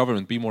say, hey,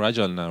 government, be more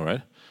agile now,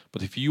 right?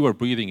 But if you are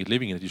breathing it,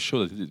 living it, you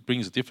show that it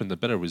brings a different and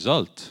better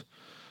result.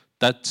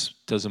 That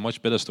tells a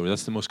much better story.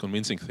 That's the most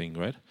convincing thing,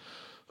 right?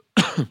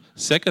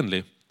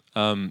 Secondly,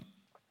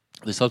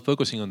 they start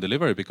focusing on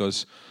delivery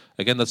because,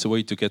 again, that's a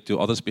way to get to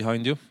others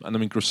behind you. And I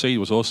mean, Crusade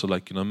was also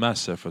like, a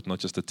mass effort, not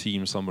just a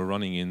team somewhere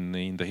running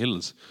in the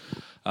hills.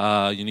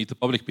 You need the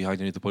public behind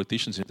you, need the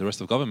politicians, you need the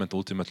rest of government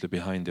ultimately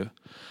behind you.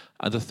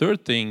 And the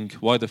third thing,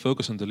 why they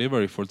focus on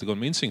delivery for the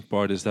convincing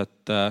part, is that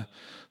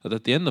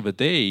at the end of the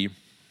day,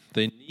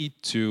 they need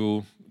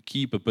to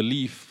keep a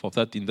belief of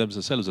that in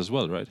themselves as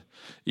well, right?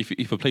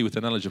 If I play with the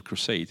analogy of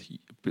Crusade,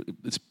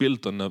 it's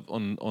built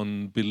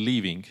on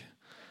believing.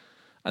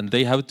 And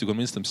they have to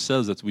convince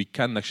themselves that we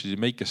can actually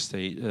make a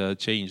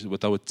change,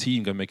 that our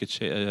team can make a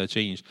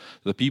change,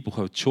 that the people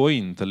who have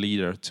joined the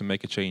leader to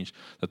make a change,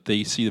 that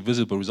they see the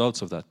visible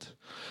results of that.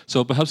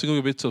 So perhaps going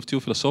a bit too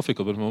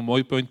philosophical, but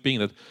my point being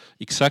that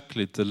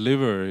exactly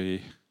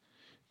delivery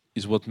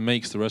is what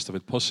makes the rest of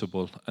it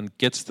possible and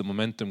gets the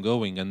momentum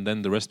going, and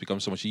then the rest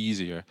becomes so much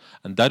easier.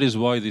 And that is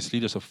why these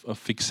leaders are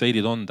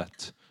fixated on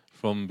that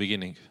from the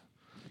beginning.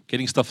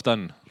 Getting stuff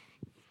done.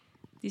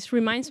 This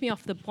reminds me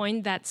of the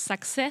point that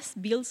success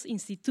builds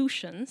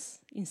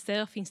institutions instead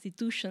of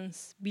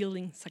institutions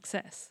building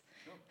success.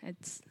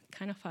 It's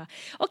kind of a...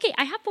 Okay,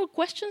 I have more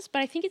questions,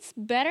 but I think it's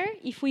better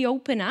if we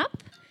open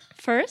up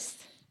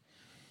first.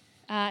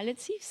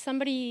 Let's see if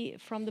somebody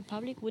from the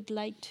public would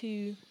like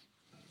to...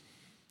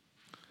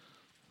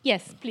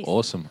 Yes, please.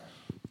 Awesome.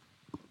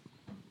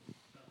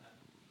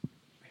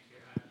 Thank you.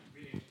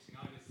 Really interesting.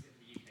 I was in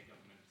the UK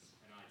government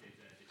and I did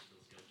digital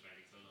skills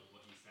training, so a lot of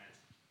what you said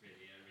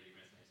really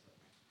resonates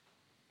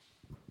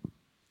with me.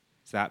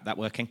 Is that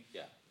working?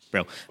 Yeah.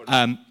 Brill.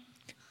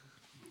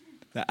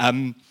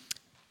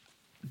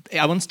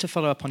 I wanted to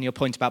follow up on your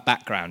point about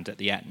background at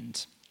the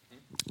end.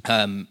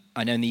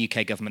 I know in the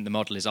UK government, the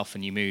model is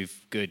often you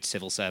move good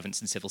civil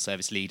servants and civil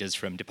service leaders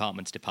from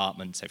department to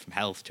department, so from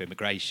health to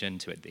immigration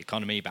to the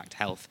economy, back to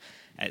health,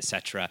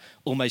 etc.,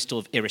 almost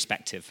sort of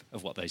irrespective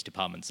of what those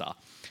departments are.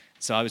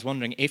 So I was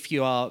wondering if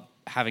you are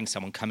having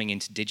someone coming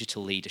into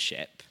digital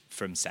leadership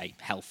from, say,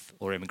 health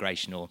or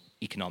immigration or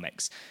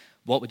economics,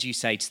 what would you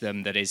say to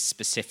them that is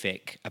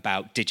specific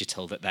about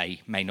digital that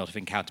they may not have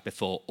encountered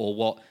before, or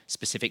what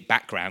specific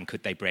background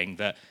could they bring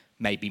that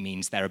maybe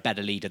means they're a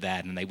better leader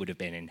there than they would have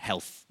been in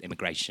health,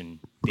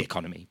 immigration, the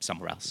economy,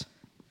 somewhere else?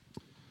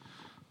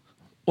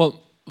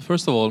 Well,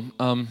 first of all,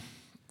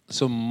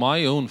 so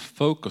my own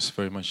focus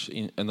very much,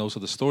 and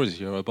also the stories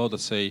here are about,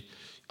 let's say,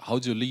 how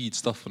do you lead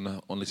stuff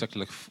on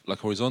exactly like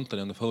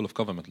horizontally on the whole of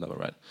government level,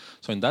 right?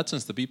 So in that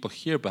sense, the people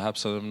here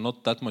perhaps are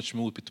not that much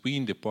moved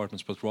between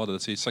departments, but rather,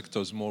 let's say,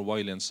 sectors more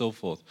widely and so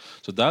forth.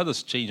 So that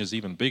has changes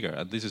even bigger,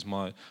 and this is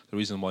the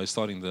reason why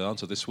starting the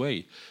answer this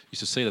way is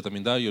to say that, I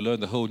mean, there you learn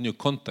the whole new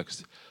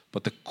context,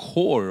 but the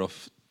core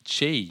of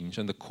change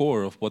and the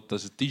core of what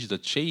does digital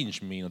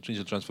change mean or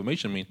digital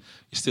transformation mean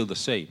is still the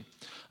same.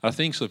 I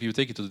think so if you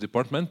take it to the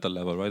departmental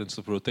level, right, and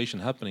so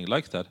rotation happening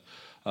like that,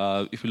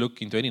 if you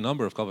look into any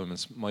number of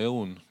governments, my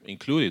own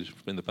included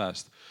in the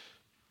past,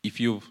 if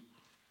you've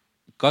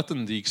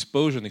gotten the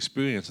exposure and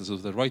experiences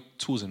of the right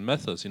tools and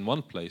methods in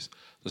one place,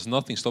 there's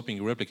nothing stopping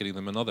you replicating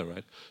them in another,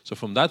 right? So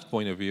from that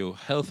point of view,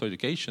 health or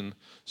education,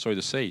 sorry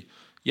to say,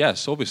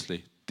 yes,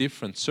 obviously,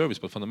 different service,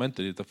 but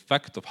fundamentally the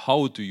fact of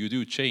how do you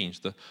do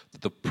change,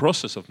 the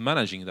process of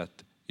managing that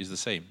is the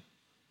same,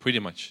 pretty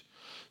much.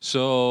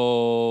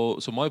 So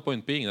my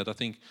point being that I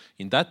think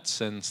in that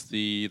sense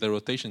the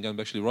rotation can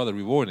be actually rather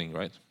rewarding,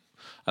 right?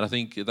 And I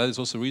think that is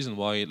also the reason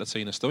why, let's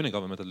say in Estonian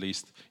government at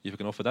least, if you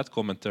can offer that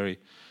commentary,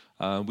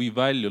 we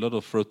value a lot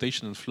of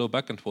rotation and flow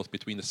back and forth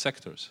between the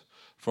sectors.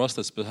 For us,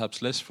 that's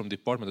perhaps less from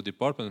department to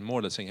department, and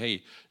more that's saying,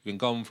 hey, you can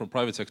come from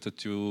private sector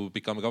to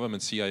become a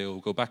government CIO,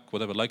 go back,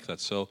 whatever like that.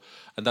 So,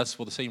 and that's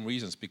for the same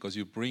reasons, because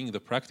you bring the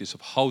practice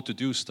of how to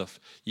do stuff,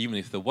 even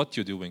if the what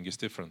you're doing is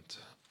different.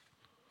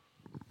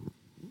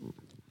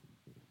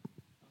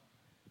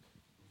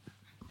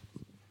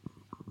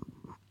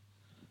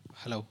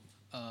 Hello.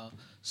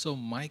 So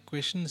my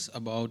question is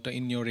about,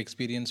 in your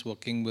experience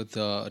working with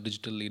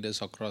digital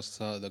leaders across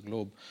the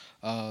globe,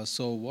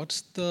 so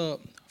what's the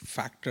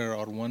factor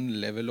or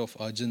one level of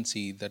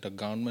urgency that a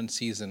government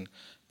sees in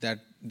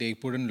that they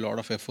put in a lot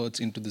of efforts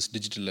into this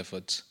digital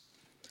efforts?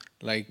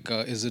 Like,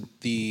 is it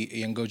the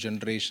younger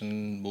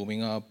generation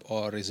moving up,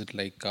 or is it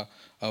like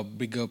a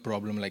bigger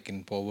problem like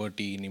in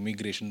poverty, in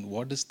immigration?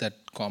 What is that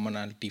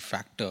commonality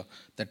factor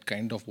that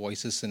kind of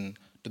voices in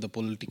to the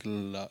political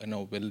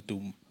will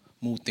to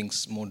move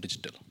things more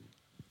digital?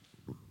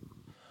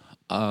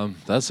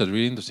 That's a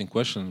really interesting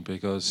question,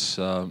 because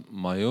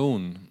my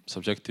own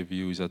subjective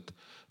view is that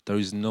there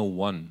is no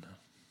one.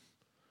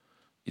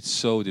 It's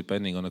so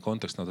depending on the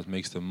context now that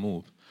makes them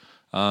move.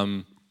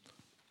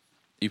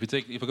 If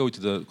I go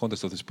to the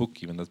context of this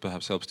book, even that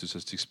perhaps helps to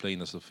just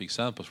explain as of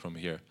examples from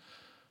here.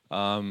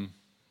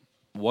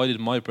 Why did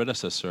my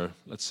predecessor,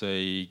 let's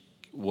say,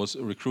 was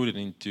recruited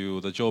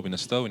into the job in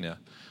Estonia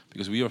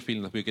because we are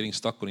feeling that we're getting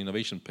stuck on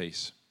innovation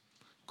pace.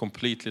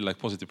 Completely like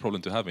positive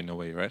problem to have in a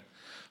way, right?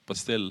 But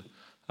still,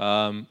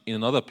 in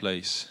another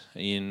place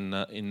in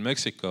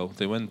Mexico,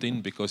 they went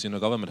in because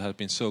government had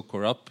been so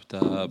corrupt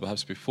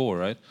perhaps before,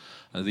 right?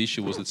 And the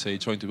issue was, let's say,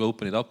 trying to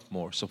open it up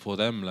more. So for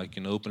them, like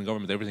open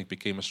government, everything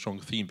became a strong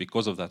theme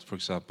because of that. For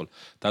example,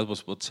 that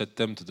was what set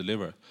them to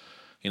deliver.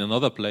 In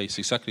another place,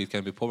 exactly, it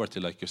can be poverty,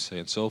 like you say,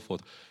 and so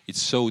forth. It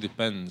so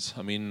depends.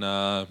 I mean,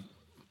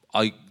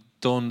 I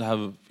don't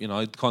have,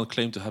 I can't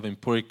claim to have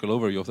empirical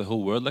overview of the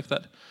whole world like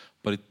that,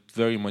 but it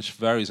very much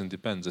varies and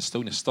depends.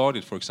 Estonia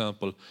started, for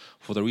example,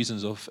 for the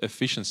reasons of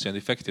efficiency and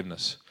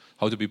effectiveness.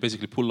 How to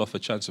basically pull off a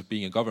chance of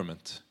being a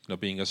government,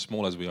 being as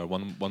small as we are,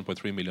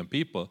 1.3 million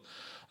people.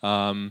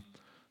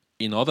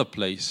 In other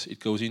place, it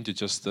goes into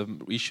just the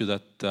issue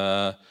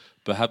that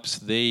perhaps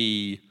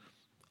they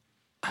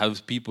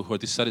have people who are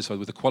dissatisfied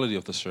with the quality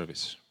of the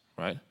service,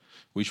 right?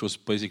 Which was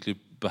basically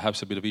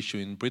perhaps a bit of issue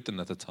in Britain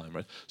at the time,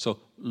 right? So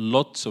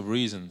lots of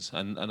reasons,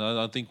 and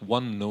I think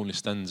one only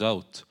stands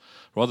out.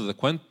 Rather,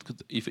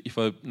 if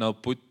I now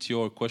put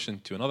your question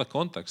to another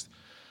context,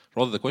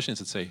 rather the question is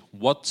to say,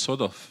 what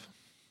sort of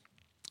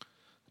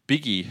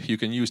biggie you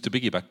can use to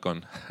piggyback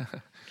on?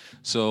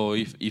 So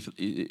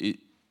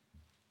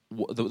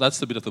that's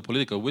the bit of the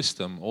political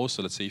wisdom.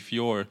 Also, let's say if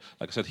you're,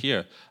 like I said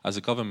here, as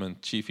a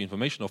government chief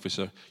information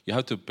officer, you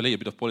have to play a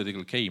bit of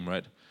political game,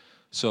 right?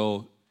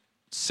 So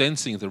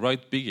sensing the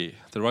right biggie,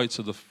 the right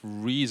sort of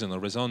reason or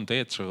raison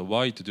d'etre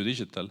why to do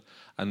digital,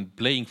 and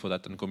playing for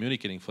that and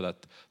communicating for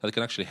that, that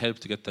can actually help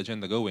to get the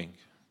agenda going.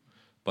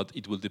 But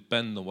it will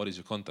depend on what is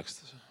your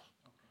context.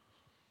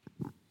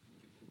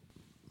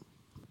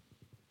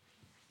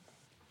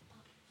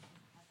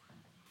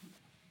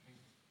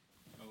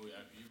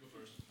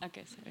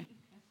 Okay, sorry.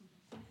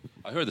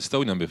 I heard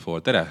Estonian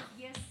before. Tere!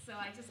 Yes, so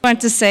I just want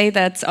to say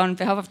that on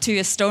behalf of 2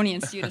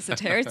 Estonian students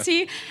at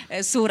Hertie,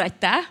 suur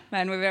aitäh,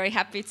 and we're very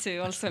happy to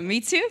also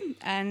meet you.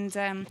 And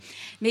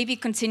maybe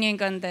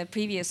continuing on the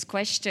previous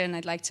question,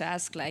 I'd like to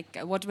ask,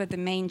 what were the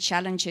main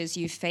challenges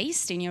you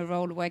faced in your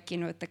role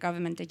working with the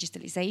government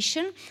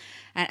digitalization,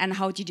 and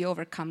how did you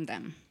overcome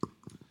them?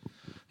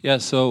 Yeah,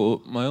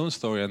 so my own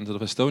story and the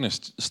Estonian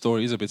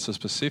story is a bit so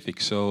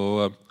specific.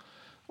 So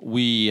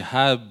we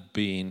have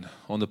been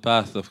on the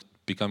path of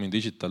becoming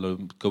digital or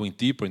going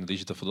deeper in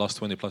digital for the last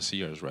 20 plus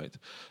years, right?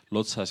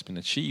 Lots has been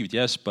achieved,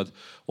 yes, but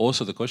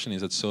also the question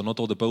is that so not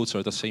all the boats are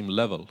at the same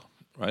level,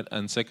 right?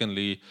 And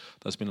secondly,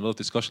 there's been a lot of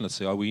discussion, let's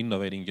say, are we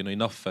innovating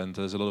enough? And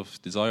there's a lot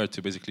of desire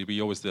to basically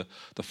be always the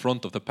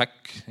front of the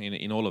pack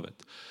in all of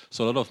it.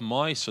 So a lot of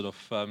my sort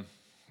of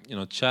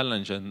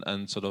challenge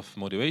and sort of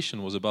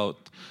motivation was about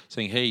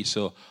saying, hey,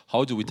 so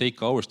how do we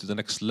take ours to the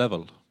next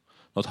level?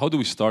 Not how do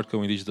we start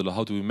going digital, or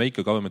how do we make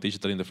a government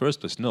digital in the first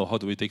place? No, how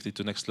do we take it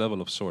to the next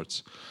level of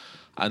sorts?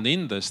 And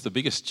in this, the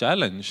biggest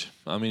challenge,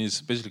 I mean,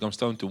 it basically comes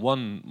down to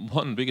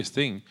one biggest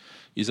thing,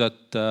 is that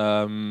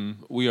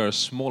we are as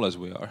small as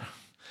we are.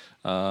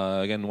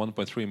 Again,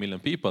 1.3 million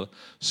people.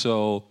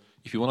 So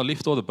if you want to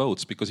lift all the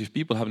boats, because if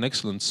people have an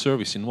excellent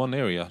service in one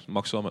area,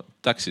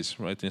 taxes,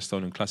 right, in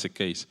Estonian classic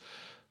case,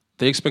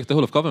 they expect the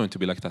whole of government to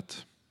be like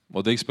that.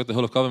 Or they expect the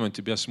whole of government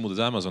to be as smooth as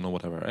Amazon or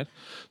whatever, right?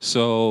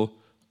 So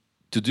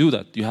to do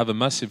that, you have a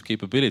massive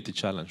capability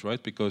challenge,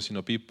 right? Because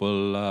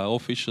people,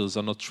 officials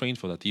are not trained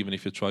for that, even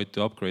if you try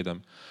to upgrade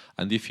them.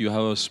 And if you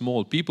have a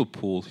small people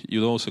pool,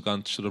 you also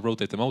can't sort of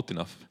rotate them out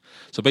enough.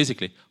 So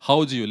basically,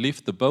 how do you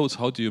lift the boats?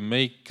 How do you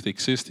make the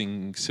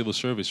existing civil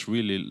service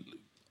really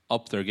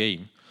up their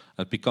game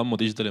and become more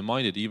digitally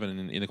minded,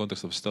 even in the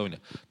context of Estonia?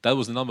 That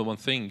was the number one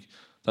thing.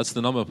 That's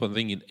the number one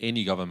thing in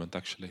any government,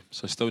 actually.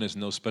 So Estonia is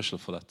no special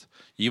for that.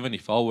 Even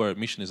if our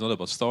mission is not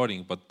about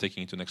starting, but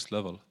taking it to the next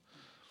level.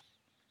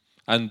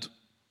 And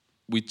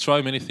we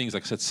try many things,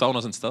 like I said,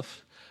 saunas and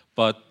stuff,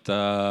 but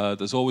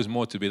there's always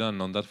more to be done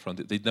on that front.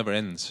 It never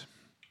ends.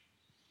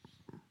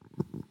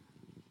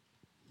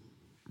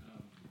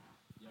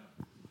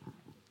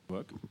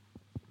 Work?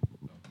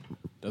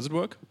 Does it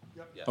work?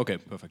 Yeah. Okay,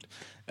 perfect.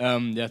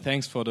 Yeah,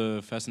 thanks for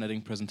the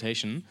fascinating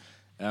presentation.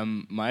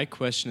 My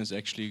question is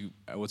actually,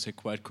 I would say,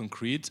 quite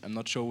concrete. I'm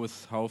not sure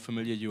with how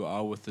familiar you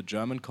are with the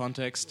German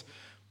context,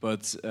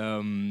 but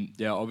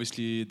yeah,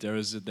 obviously there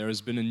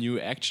has been a new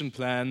action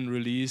plan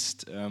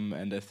released,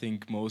 and I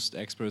think most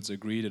experts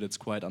agree that it's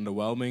quite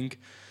underwhelming.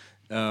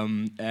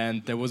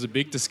 And there was a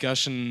big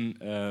discussion,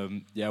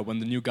 when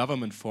the new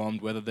government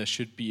formed, whether there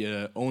should be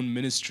a own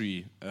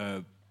ministry,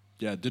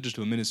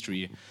 digital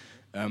ministry,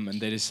 and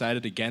they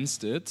decided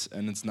against it,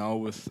 and it's now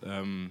with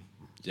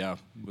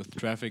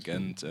traffic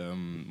and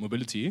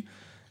mobility.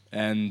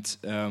 And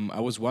I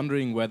was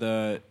wondering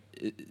whether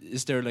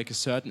is there like a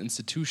certain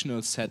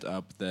institutional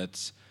setup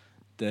that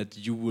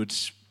you would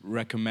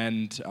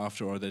recommend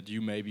after, or that you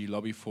maybe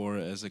lobby for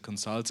as a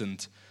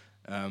consultant,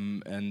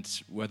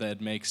 and whether it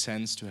makes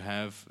sense to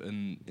have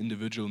an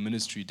individual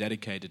ministry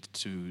dedicated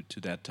to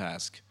that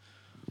task?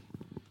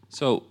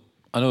 So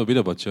I know a bit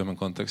about German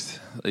context,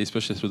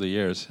 especially through the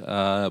years,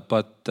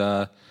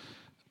 but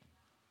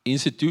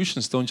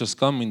institutions don't just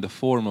come in the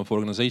form of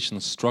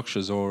organizational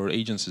structures or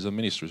agencies or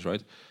ministries,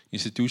 right?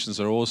 Institutions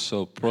are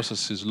also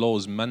processes,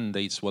 laws,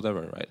 mandates,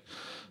 whatever, right?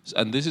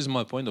 And this is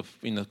my point of,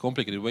 in a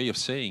complicated way of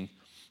saying,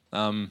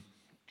 and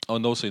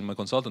also in my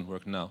consultant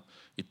work now,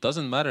 it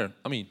doesn't matter.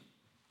 I mean,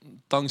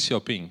 Deng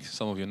Xiaoping,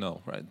 some of you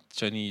know, right?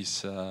 Chinese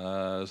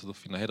sort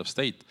of head of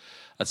state,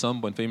 at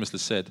some point famously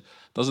said,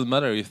 doesn't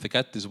matter if the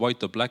cat is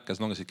white or black as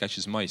long as it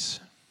catches mice.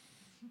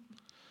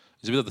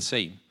 It's a bit of the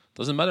same.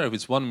 Doesn't matter if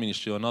it's one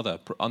ministry or another,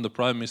 under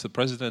prime minister,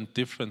 president,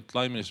 different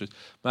line ministries.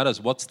 Matters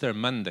what's their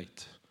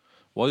mandate,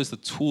 what is the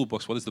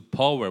toolbox, what is the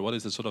power, what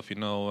is the sort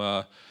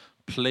of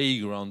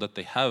playground that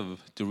they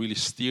have to really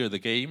steer the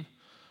game,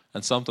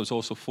 and sometimes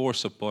also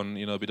force upon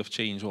a bit of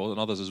change on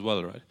others as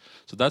well, right?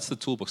 So that's the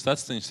toolbox,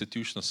 that's the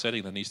institutional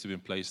setting that needs to be in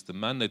place. The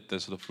mandate, the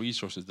sort of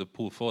resources, the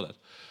pool for that.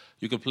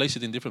 You can place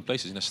it in different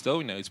places. In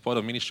Estonia, it's part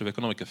of Ministry of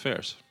Economic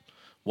Affairs,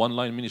 one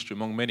line ministry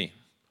among many.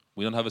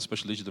 We don't have a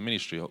special digital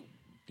ministry.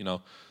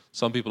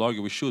 Some people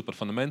argue we should, but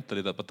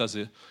fundamentally,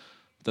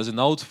 there's an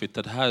outfit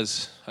that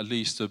has at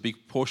least a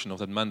big portion of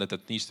that mandate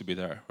that needs to be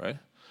there, right?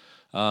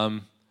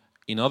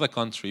 In other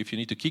countries, if you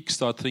need to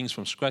kickstart things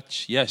from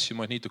scratch, yes, you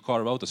might need to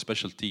carve out a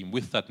special team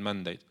with that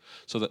mandate.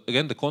 So that,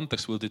 again, the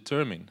context will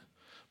determine,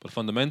 but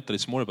fundamentally,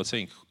 it's more about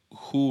saying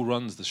who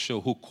runs the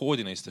show, who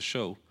coordinates the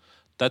show.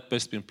 That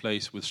best be in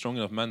place with strong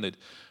enough mandate,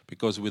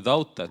 because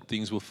without that,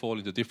 things will fall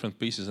into different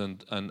pieces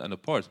and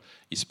apart,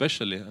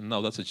 especially, and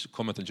now that's a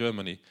comment on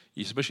Germany,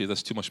 especially if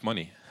there's too much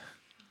money.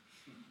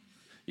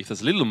 If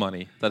there's little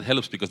money, that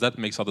helps because that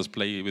makes others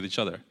play with each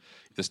other.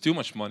 If there's too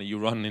much money, you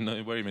run in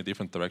very many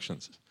different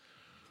directions.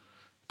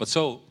 But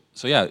so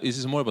yeah, this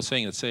is more about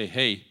saying that,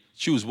 hey,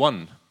 choose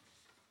one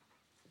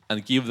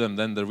and give them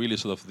then the really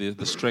sort of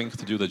the strength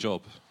to do the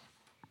job.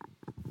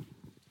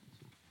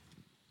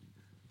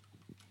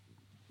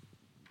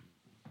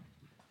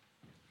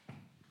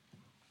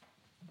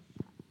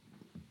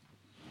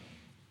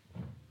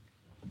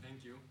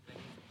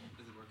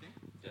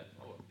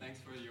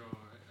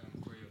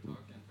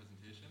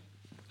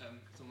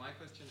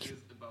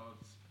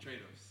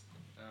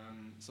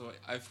 So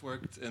I've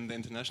worked in the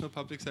international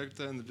public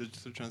sector in the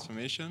digital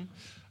transformation,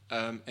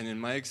 and in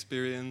my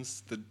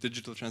experience, the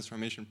digital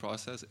transformation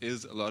process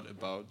is a lot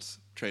about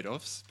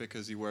trade-offs,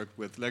 because you work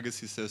with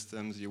legacy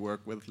systems, you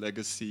work with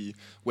legacy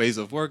ways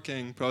of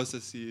working,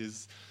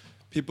 processes,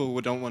 people who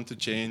don't want to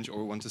change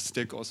or want to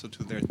stick also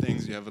to their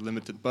things. You have a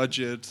limited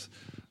budget,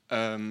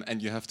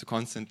 and you have to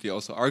constantly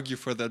also argue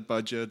for that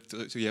budget,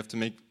 so you have to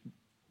make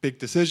big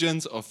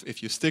decisions of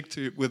if you stick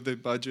with the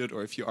budget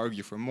or if you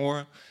argue for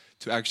more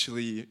to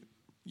actually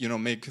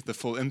make the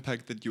full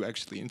impact that you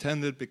actually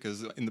intended,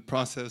 because in the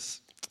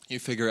process you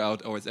figure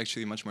out, it's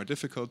actually much more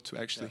difficult to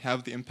actually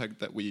have the impact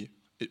that we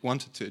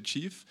wanted to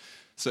achieve.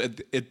 So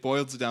it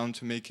boils down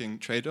to making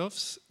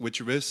trade-offs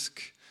which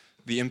risk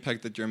the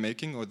impact that you're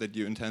making or that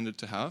you intended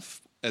to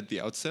have at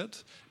the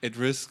outset. It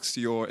risks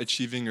your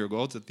achieving your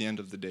goals at the end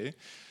of the day.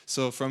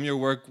 So from your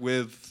work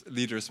with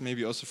leaders,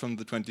 maybe also from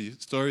the 20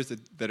 stories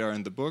that are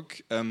in the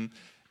book,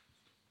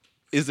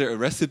 is there a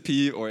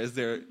recipe or is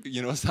there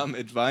some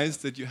advice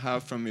that you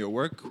have from your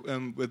work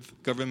with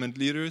government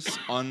leaders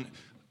on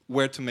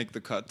where to make the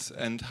cut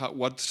and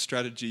what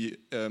strategy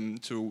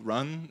to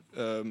run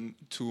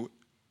to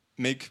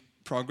make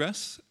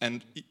progress?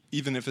 And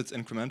even if it's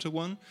incremental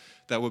one,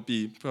 that would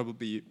be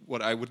probably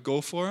what I would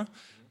go for.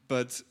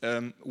 But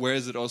where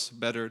is it also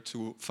better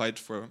to fight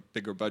for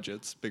bigger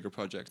budgets, bigger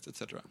projects,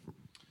 etc.?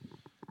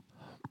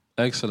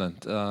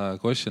 Excellent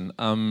question.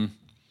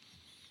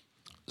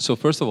 So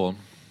first of all,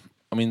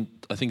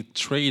 I think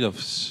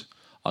trade-offs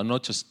are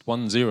not just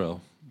 1-0,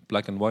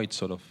 black and white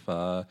sort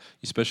of,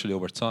 especially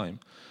over time.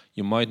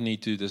 You might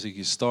need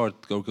to start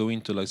or go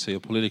into, let's say, a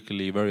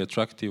politically very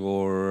attractive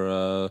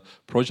or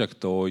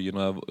project, or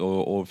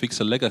or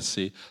fix a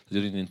legacy that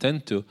you didn't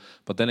intend to.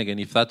 But then again,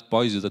 if that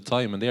buys you the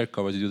time and air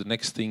cover to do the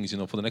next things,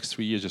 for the next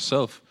 3 years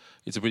yourself,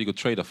 it's a pretty good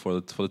trade-off for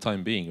the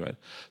time being, right?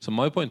 So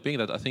my point being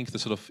that I think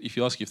if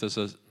you ask if there's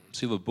a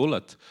silver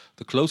bullet,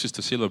 the closest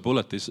to silver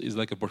bullet is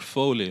like a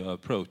portfolio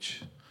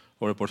approach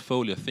or a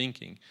portfolio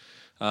thinking,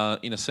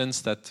 in a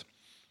sense that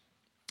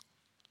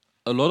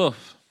a lot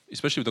of,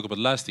 especially we talk about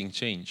lasting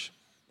change,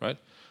 right?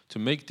 To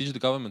make digital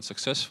government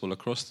successful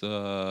across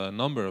the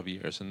number of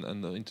years and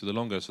into the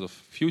longer sort of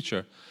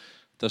future,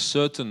 there's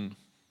certain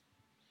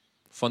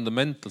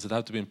fundamentals that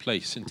have to be in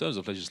place in terms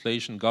of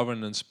legislation,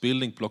 governance,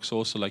 building blocks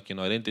also like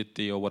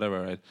identity or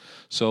whatever, right?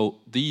 So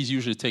these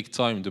usually take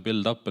time to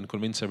build up and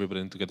convince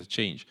everybody to get a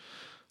change.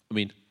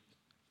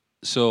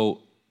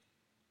 So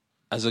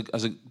as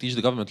a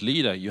digital government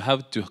leader, you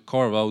have to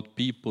carve out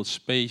people,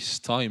 space,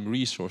 time,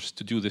 resource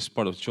to do this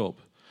part of the job.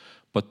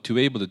 But to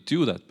be able to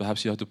do that,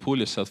 perhaps you have to pull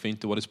yourself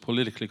into what is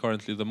politically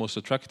currently the most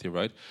attractive,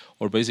 right?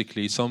 Or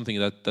basically something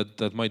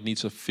that might need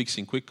some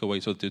fixing quicker way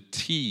so that the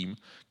team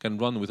can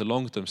run with the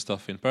long-term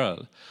stuff in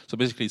parallel. So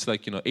basically it's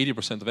like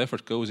 80% of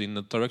effort goes in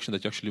the direction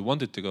that you actually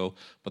want it to go,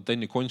 but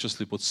then you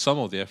consciously put some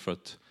of the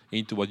effort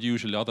into what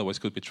usually otherwise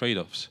could be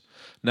trade-offs.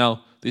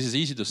 Now, this is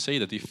easy to say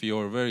that if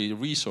you're very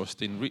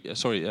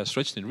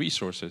stretched in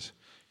resources,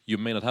 you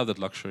may not have that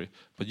luxury,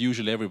 but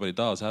usually everybody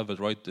does have it,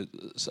 right?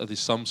 At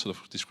least some sort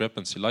of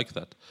discrepancy like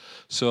that.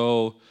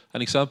 So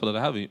an example that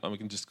I have, I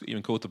can just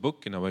even quote the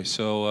book in a way.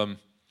 So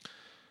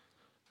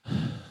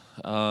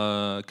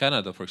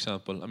Canada, for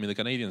example, I mean the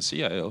Canadian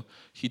CIO,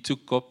 he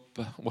took up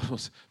what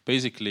was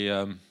basically,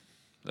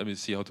 let me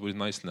see how to put it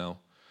nice now,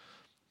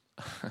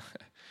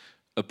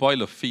 a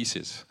pile of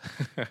feces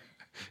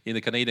in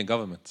the Canadian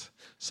government,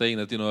 saying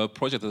that a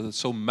project that had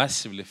so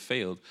massively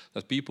failed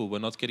that people were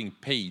not getting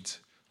paid,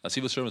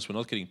 civil servants were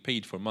not getting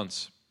paid for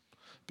months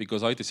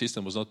because IT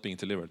system was not being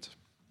delivered.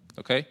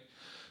 Okay,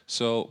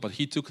 so but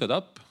he took that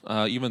up,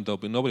 even though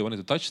nobody wanted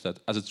to touch that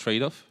as a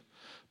trade-off,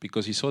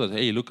 because he saw that,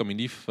 hey, look, I mean,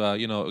 if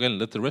again,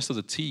 let the rest of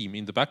the team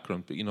in the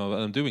background,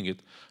 I'm doing it,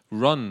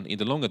 run in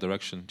the longer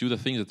direction, do the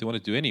things that they want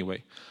to do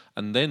anyway,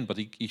 and then, but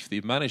if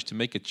they manage to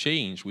make a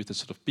change with a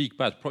sort of big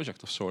bad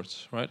project of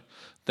sorts, right,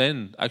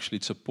 then actually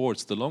it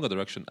supports the longer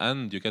direction,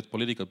 and you get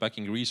political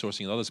backing,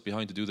 resourcing, and others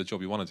behind to do the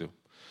job you want to do.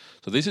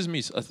 So this is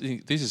me. I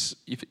think this is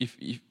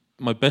if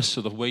my best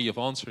sort of way of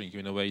answering you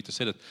in a way, to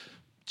say that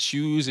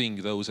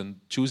choosing those and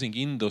choosing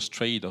in those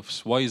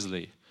trade-offs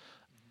wisely.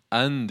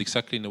 And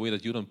exactly in a way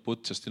that you don't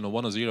put just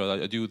 1 or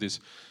 0. I do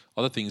these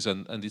other things,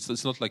 and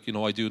it's not like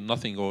I do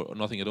nothing or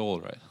nothing at all,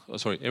 right? Oh,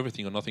 sorry,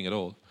 everything or nothing at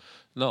all.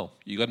 No,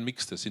 you got to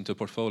mix this into a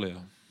portfolio.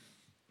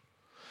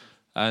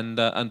 And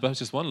perhaps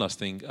just one last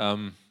thing.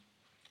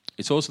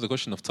 It's also the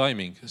question of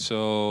timing.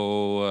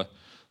 So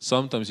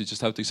sometimes you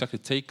just have to exactly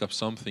take up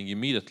something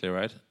immediately,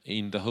 right?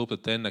 In the hope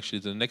that then actually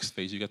the next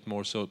phase you get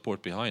more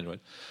support behind, right?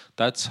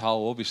 That's how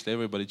obviously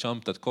everybody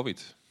jumped at COVID.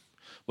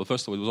 Well,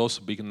 first of all, it was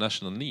also a big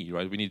national need,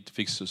 right? We need to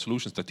fix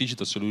solutions, like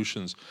digital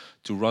solutions,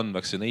 to run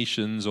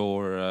vaccinations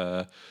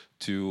or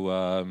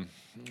to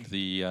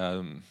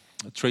the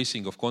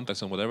tracing of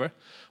contacts and whatever.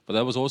 But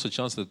that was also a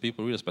chance that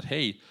people realized, but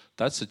hey,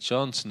 that's a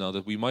chance now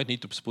that we might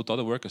need to put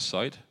other work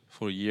aside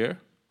for a year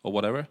or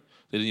whatever.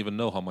 They didn't even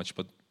know how much,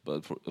 but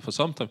for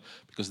some time,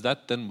 because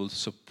that then will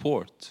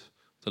support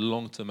the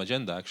long-term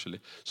agenda, actually.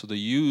 So they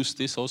use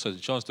this also as a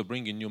chance to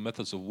bring in new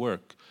methods of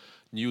work,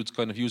 new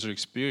kind of user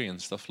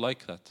experience, stuff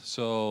like that.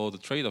 So the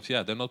trade-offs,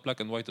 yeah, they're not black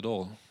and white at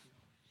all.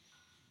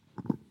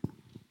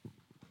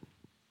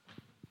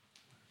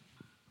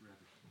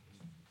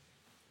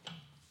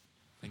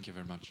 Thank you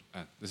very much.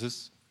 This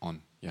is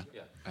on, yeah?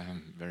 Yeah.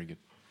 Very good.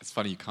 It's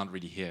funny, you can't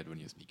really hear it when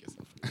you speak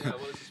yourself. Yeah,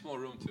 well, it's a small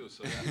room too,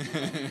 so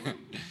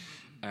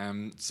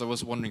yeah. So I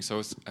was wondering, so I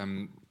was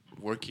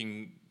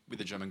working with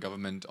the German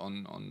government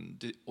on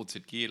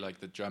OZG,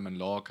 like the German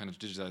law, kind of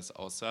digitize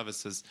our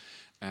services,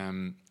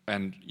 and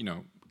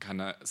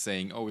kind of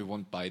saying, oh, we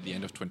want by the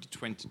end of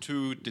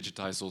 2022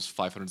 digitize those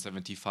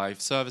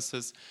 575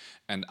 services,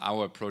 and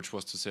our approach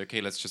was to say,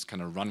 okay, let's just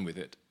kind of run with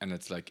it, and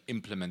let's like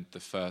implement the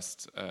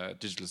first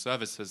digital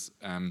services,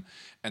 and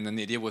then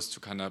the idea was to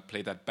kind of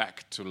play that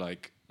back to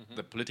like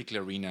the political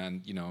arena,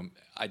 and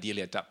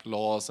ideally adapt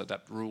laws,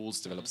 adapt rules,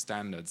 develop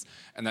standards,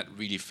 and that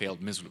really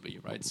failed miserably,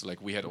 right? So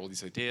like we had all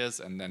these ideas,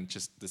 and then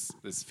just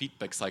this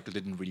feedback cycle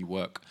didn't really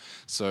work.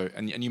 So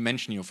and you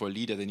mentioned for a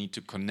leader they need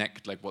to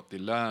connect like what they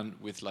learn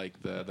with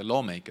like the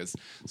lawmakers.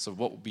 So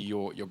what would be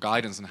your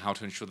guidance on how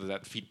to ensure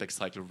that feedback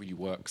cycle really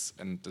works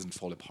and doesn't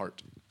fall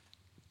apart?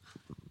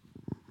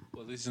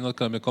 Well, this is not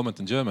going to be a comment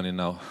in Germany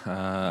now.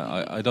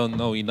 I don't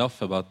know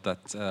enough about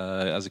that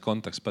as a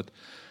context, but.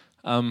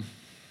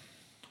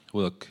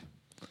 Look,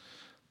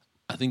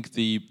 I think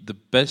the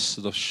best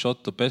sort of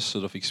shot, the best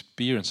sort of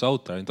experience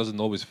out there, and it doesn't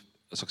always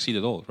succeed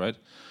at all, right?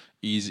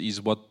 Is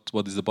what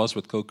is the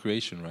buzzword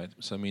co-creation, right?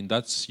 So I mean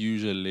that's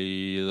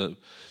usually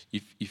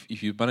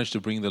if you manage to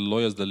bring the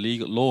lawyers, the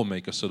legal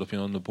lawmakers, sort of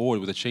on the board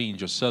with a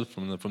change yourself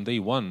from day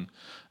one,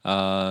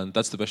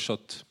 that's the best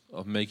shot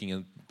of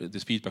making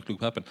this feedback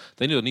loop happen.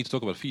 Then you don't need to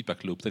talk about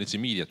feedback loop. Then it's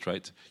immediate,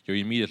 right? You're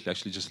immediately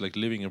actually just like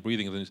living and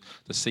breathing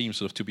the same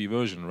sort of to-be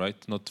version, right?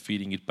 Not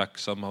feeding it back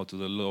somehow to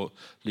the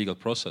legal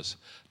process.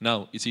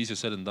 Now, it's easier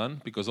said than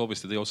done because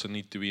obviously they also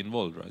need to be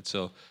involved, right?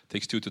 So it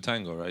takes two to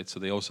tango, right? So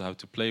they also have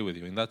to play with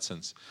you in that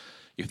sense.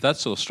 If that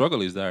sort of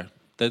struggle is there,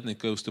 then it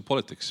goes to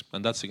politics.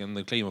 And that's again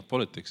the claim of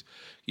politics.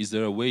 Is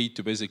there a way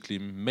to basically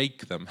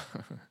make them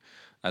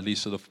at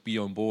least sort of be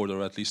on board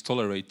or at least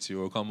tolerate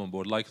you or come on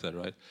board like that,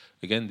 right?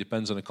 Again,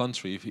 depends on the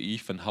country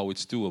if and how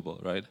it's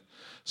doable, right?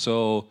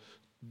 So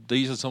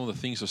these are some of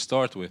the things to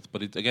start with,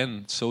 but it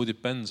again so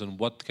depends on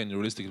what can you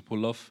realistically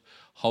pull off,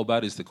 how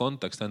bad is the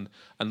context, and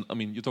I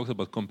mean you talked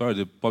about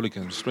comparative public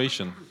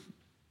administration.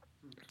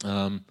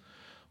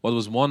 What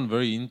was one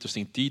very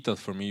interesting detail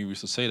for me was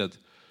to say that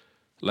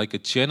like a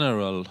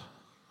general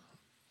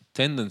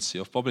tendency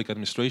of public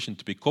administration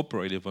to be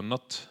cooperative or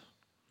not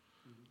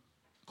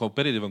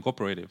competitive and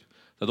cooperative,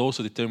 that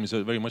also determines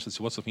very much what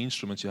sort of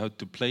instruments you have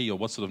to play or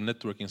what sort of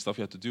networking stuff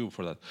you have to do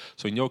for that.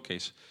 So in your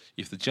case,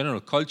 if the general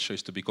culture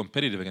is to be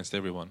competitive against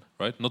everyone,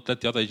 right, not let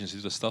the other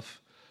agencies do the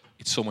stuff,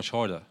 it's so much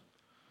harder.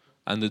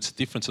 And it's a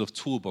different sort of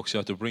toolbox you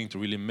have to bring to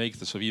really make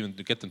this, or even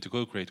to get them to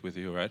co-create with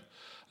you, right?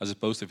 As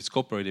opposed to if it's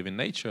cooperative in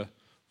nature,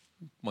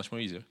 much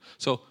more easier.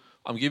 So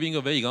I'm giving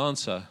a vague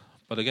answer,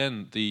 But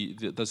again,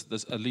 there's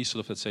at least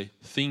sort of, let's say,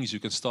 things you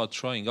can start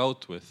trying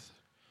out with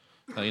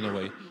in a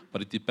way,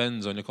 but it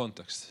depends on your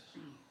context.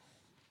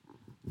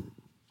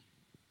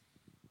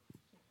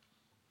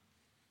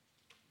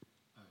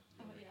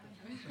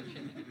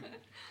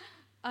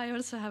 I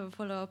also have a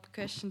follow-up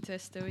question to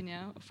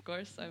Estonia. Of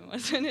course, I'm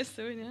also an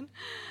Estonian.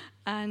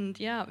 And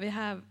yeah,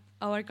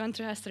 our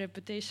country has the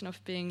reputation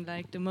of being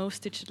like the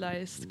most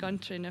digitalized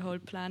country in the whole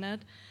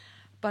planet.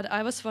 But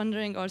I was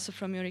wondering also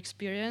from your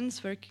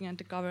experience working at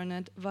the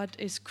government, what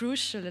is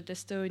crucial that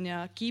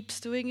Estonia keeps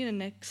doing in the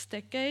next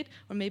decade,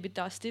 or maybe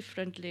does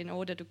differently in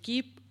order to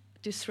keep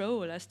this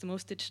role as the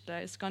most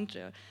digitalized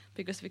country?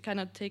 Because we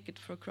cannot take it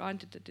for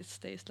granted that it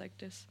stays like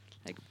this.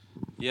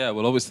 Yeah,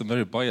 well, obviously I'm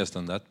very biased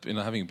on that,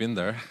 having been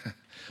there.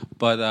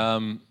 But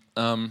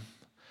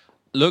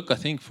look, I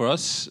think for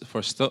us,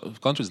 for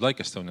countries like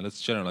Estonia,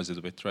 let's generalize it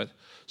a bit, right?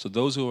 So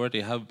those who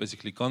already have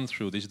basically gone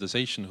through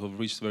digitization, who have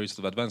reached a very sort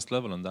of advanced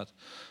level on that,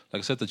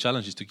 like I said, the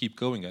challenge is to keep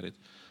going at it.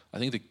 I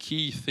think the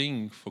key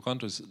thing for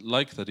countries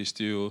like that is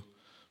to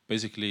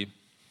basically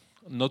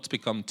not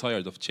become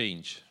tired of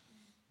change.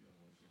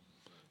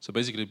 So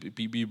basically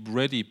be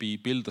ready,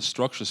 build the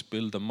structures,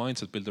 build the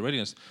mindset, build the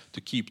readiness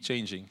to keep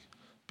changing.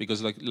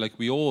 Because like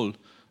we all,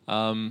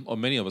 or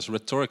many of us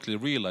rhetorically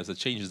realize that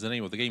change is the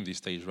name of the game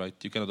these days, right?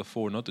 You cannot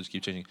afford not to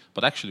keep changing.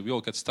 But actually we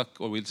all get stuck,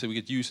 or we'll say we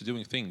get used to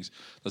doing things.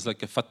 There's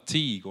like a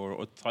fatigue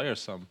or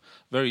tiresome,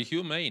 very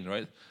humane,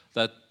 right?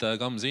 That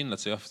comes in,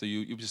 let's say, after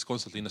you're just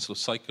constantly in a sort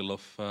of cycle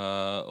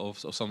of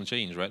some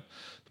change, right?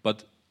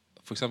 But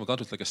for example,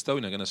 countries like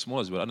Estonia, again, as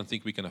small as well, I don't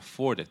think we can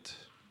afford it.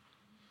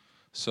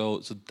 So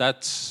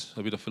that's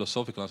a bit of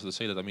philosophical answer to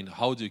say that. I mean,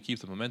 how do you keep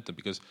the momentum?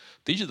 Because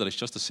digital is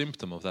just a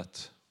symptom of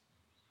that,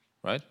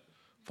 right?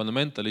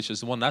 Fundamentally, it's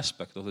just one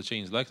aspect of the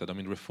change like that. I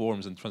mean,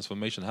 reforms and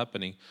transformation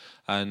happening,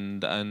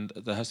 and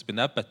there has been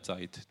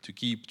appetite to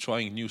keep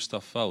trying new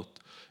stuff out,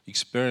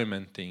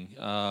 experimenting.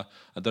 And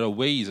there are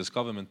ways as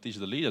government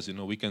digital leaders,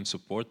 we can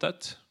support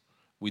that.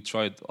 We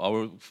tried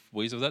our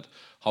ways of that.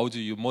 How do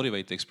you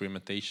motivate the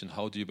experimentation?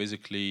 How do you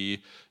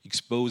basically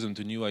expose them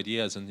to new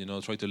ideas and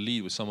try to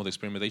lead with some of the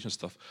experimentation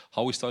stuff?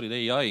 How we started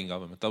AI in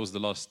government. That was the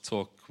last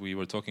talk we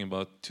were talking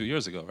about 2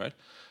 years ago, right?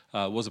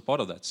 Was a part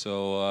of that.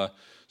 So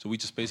we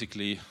just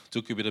basically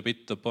took a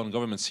bit upon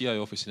government CI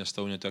office in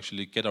Estonia to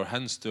actually get our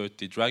hands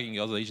dirty, dragging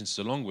other agencies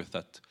along with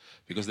that,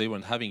 because they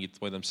weren't having it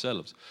by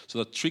themselves. So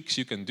the tricks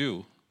you can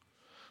do,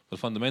 but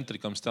fundamentally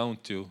comes down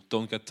to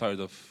don't get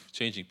tired of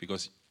changing,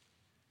 because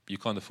you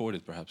can't afford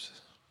it, perhaps.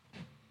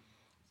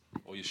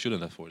 Or you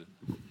shouldn't afford it.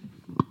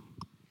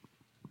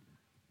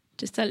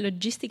 Just a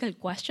logistical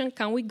question.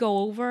 Can we go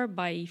over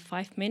by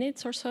 5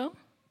 minutes or so?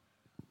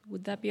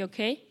 Would that be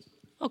okay?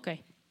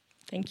 Okay.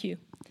 Thank you.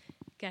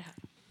 Go ahead.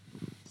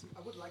 So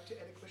I would like to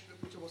add a question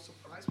which I was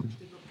surprised which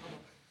did not come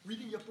up.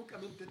 Reading your book,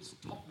 I mean, that's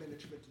top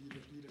management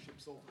leadership.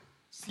 So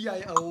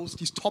CIOs,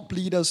 these top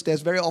leaders,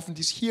 there's very often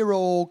this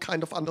hero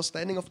kind of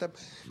understanding of them.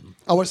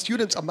 Our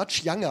students are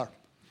much younger.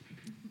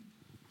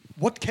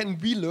 What can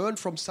we learn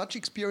from such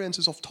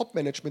experiences of top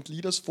management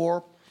leaders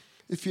for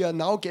if we are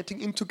now getting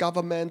into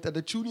government at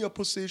a junior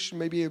position,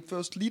 maybe a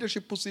first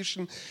leadership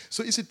position?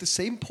 So is it the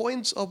same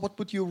points, or what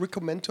would you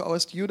recommend to our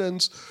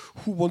students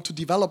who want to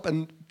develop,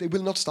 and they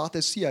will not start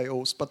as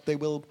CIOs, but they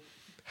will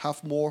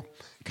have more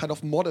kind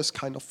of modest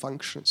kind of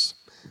functions?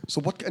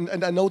 So what,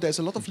 and I know there's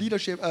a lot of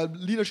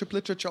leadership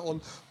literature on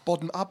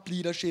bottom-up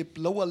leadership,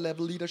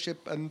 lower-level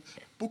leadership, and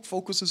book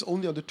focuses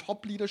only on the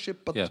top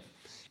leadership, but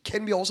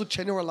can we also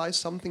generalize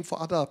something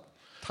for other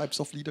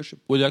types of leadership?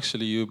 Well,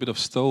 actually, you a bit of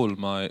stole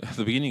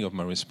the beginning of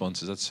my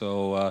responses.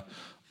 So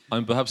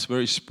I'm perhaps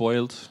very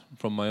spoiled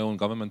from my own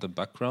government and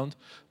background,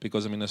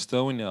 because in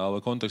Estonia, our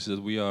context is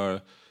that we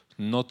are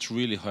not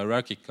really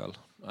hierarchical,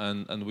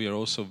 and we are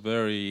also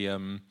very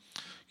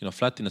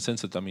flat in the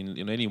sense that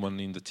anyone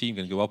in the team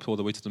can go up all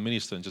the way to the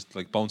minister and just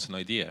like bounce an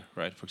idea,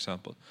 right? For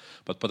example,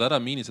 but what I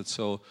mean is that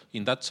so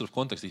in that sort of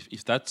context,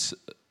 if that's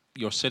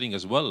your setting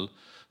as well,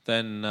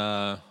 then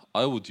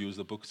I would use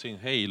the book saying,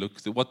 hey, look,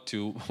 what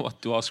to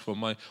ask for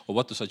or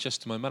what to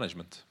suggest to my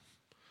management.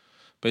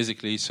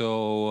 Basically,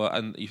 so,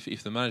 and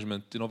if the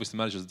management, obviously the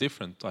manager is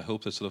different, I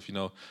hope they're sort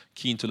of,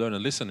 keen to learn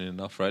and listen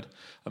enough, right?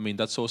 I mean,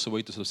 that's also a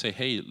way to sort of say,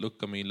 hey,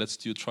 look, let's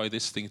try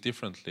this thing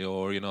differently,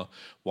 or,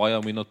 why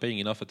are we not paying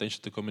enough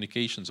attention to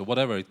communications, or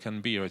whatever it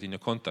can be, right, in your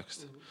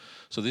context. Mm-hmm.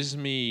 So this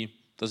is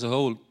there's a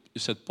whole, you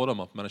said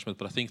bottom-up management,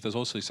 but I think there's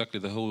also exactly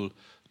the whole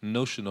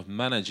notion of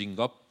managing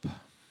up.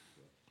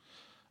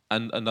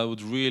 And I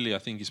would really, I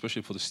think,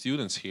 especially for the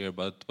students here,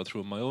 but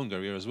through my own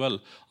career as well,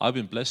 I've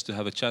been blessed to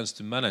have a chance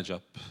to manage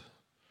up.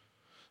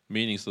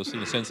 Meaning, so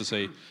in a sense to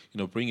say,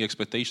 bring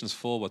expectations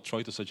forward,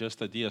 try to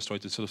suggest ideas, try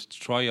to sort of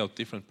try out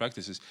different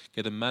practices,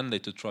 get a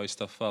mandate to try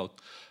stuff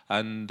out.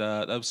 And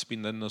that's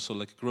been then also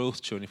like a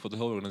growth journey for the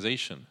whole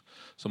organization.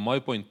 So my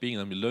point being,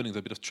 learning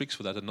a bit of tricks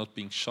for that and not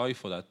being shy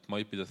for that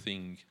might be the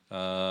thing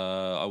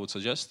I would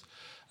suggest.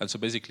 And so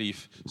basically,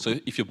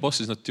 if your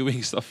boss is not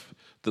doing stuff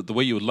the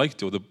way you would like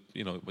to, or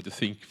what you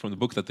think from the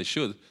book that they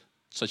should,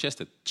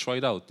 suggest it, try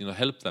it out,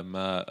 help them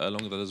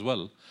along that as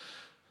well.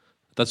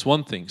 That's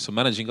one thing. So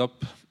managing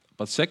up.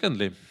 But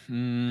secondly,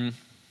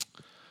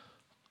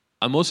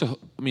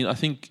 I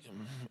think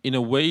in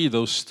a way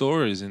those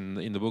stories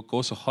in the book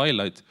also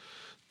highlight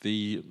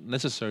the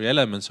necessary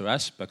elements or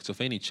aspects of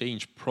any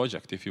change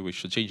project, if you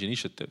wish, a change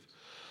initiative.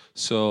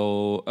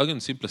 So again,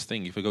 simplest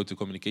thing, if I go to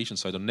communication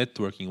side or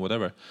networking,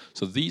 whatever.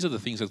 So these are the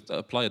things that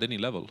apply at any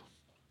level.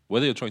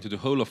 Whether you're trying to do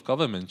whole of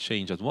government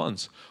change at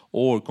once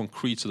or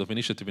concrete sort of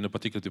initiative in a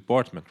particular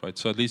department, right?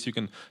 So at least you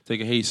can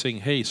take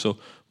so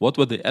what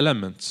were the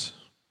elements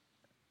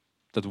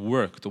that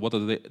worked, or what are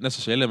the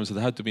necessary elements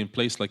that had to be in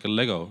place like a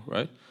Lego,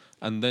 right?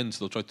 And then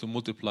sort of try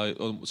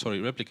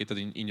to replicate that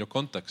in your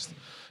context.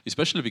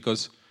 Especially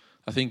because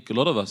I think a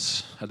lot of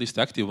us, at least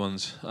the active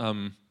ones,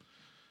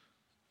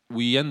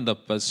 we end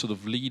up as sort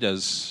of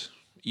leaders,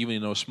 even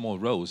in our small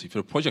roles. If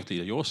you're a project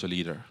leader, you're also a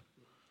leader.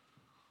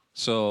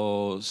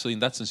 So in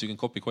that sense, you can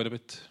copy quite a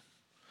bit.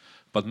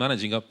 But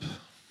managing up.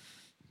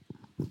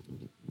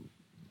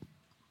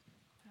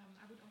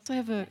 I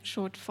have a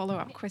short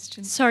follow-up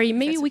question. Sorry,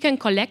 maybe we can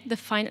collect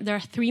there are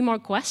 3 more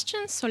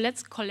questions, so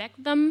let's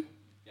collect them.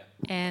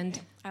 And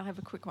I'll have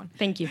a quick one.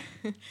 Thank you.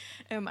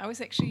 I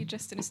was actually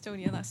just in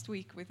Estonia last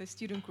week with a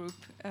student group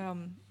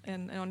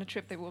and on a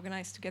trip that we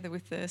organized together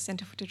with the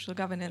Center for Digital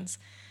Governance.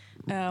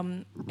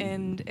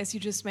 And as you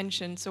just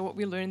mentioned, so what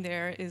we learned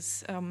there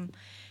is,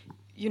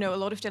 a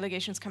lot of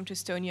delegations come to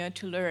Estonia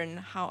to learn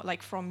how,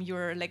 like from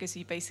your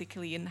legacy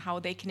basically, and how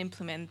they can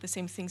implement the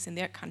same things in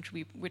their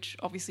country, which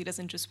obviously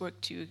doesn't just work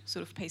to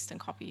sort of paste and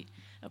copy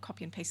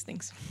and paste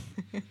things.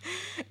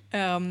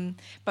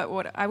 But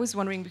what I was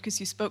wondering, because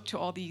you spoke to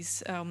all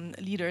these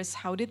leaders,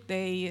 how did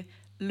they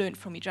learn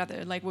from each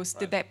other? Like,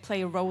 did that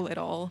play a role at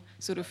all,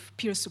 sort of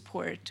peer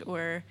support,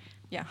 or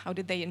how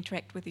did they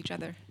interact with each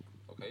other?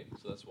 Okay,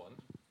 so that's one.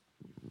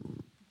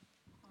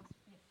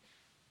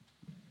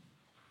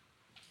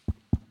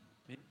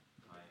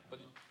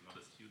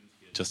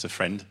 Just a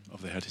friend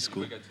of the Hertie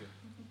School.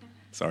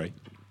 Sorry.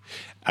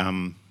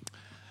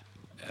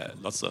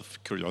 Lots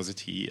of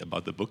curiosity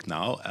about the book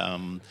now.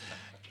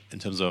 In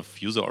terms of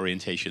user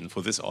orientation,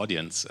 for this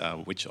audience,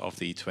 which of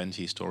the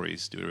 20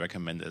 stories do you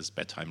recommend as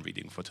bedtime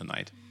reading for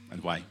tonight,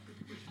 and why?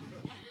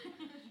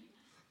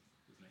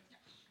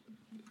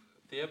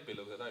 The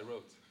epilogue that I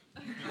wrote.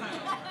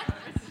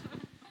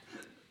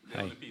 The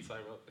only piece I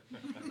wrote.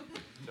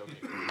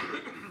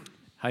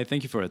 Hi,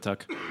 thank you for the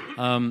talk.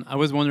 I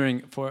was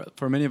wondering,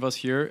 for many of us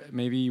here,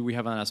 maybe we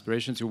have an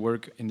aspiration to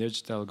work in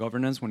digital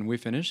governance when we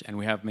finish, and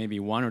we have maybe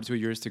 1 or 2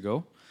 years to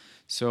go.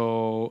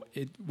 So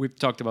we've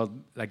talked about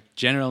like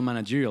general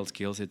managerial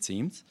skills, it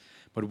seems,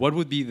 but what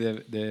would be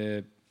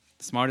the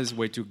smartest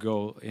way to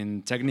go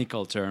in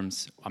technical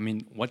terms? I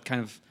mean, what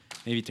kind of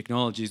maybe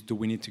technologies do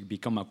we need to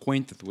become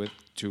acquainted with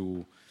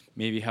to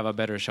maybe have a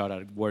better shot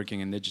at working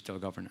in digital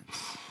governance?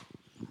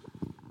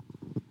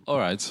 All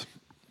right.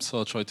 So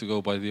I'll try to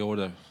go by the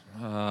order.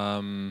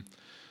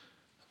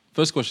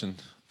 First question.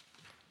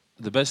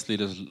 The best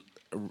leaders,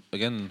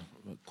 again,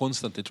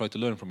 constantly try to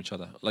learn from each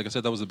other. Like I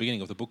said, that was the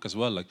beginning of the book as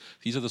well. Like,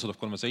 these are the sort of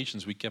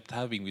conversations we kept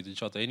having with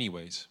each other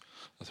anyways.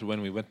 Through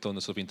when we went on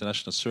the sort of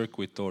international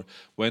circuit or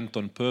went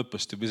on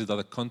purpose to visit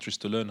other countries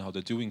to learn how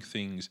they're doing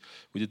things.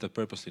 We did that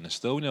purposely in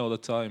Estonia all the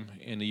time.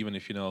 And even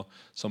if,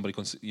 somebody,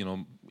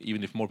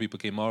 even if more people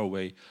came our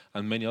way,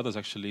 and many others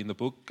actually in the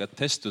book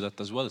attest to that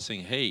as well,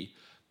 saying, hey,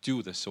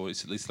 do this. So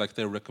it's like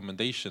their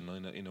recommendation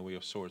in a way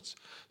of sorts.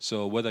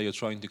 So whether you're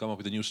trying to come up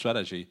with a new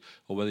strategy,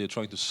 or whether you're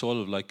trying to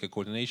solve like a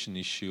coordination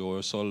issue,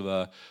 or solve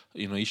a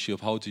issue of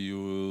how do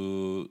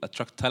you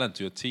attract talent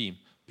to your team,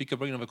 pick a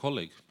brain of a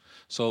colleague.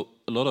 So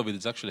a lot of it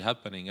is actually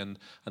happening, and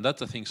that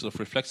I think sort of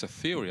reflects a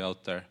theory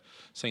out there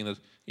saying that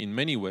in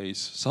many ways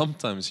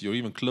sometimes you're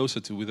even closer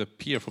to with a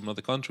peer from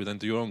another country than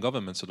to your own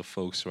government sort of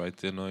folks,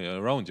 right?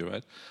 Around you,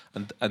 right?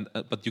 And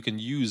but you can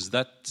use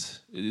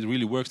that. It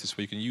really works this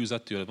way. You can use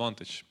that to your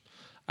advantage,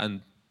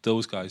 and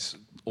those guys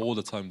all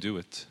the time do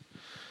it.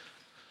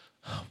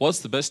 What's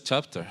the best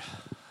chapter?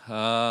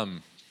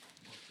 I'm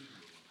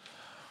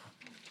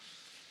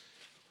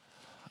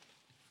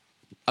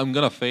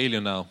gonna fail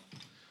you now.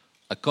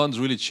 I can't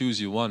really choose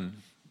you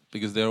one,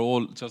 because they're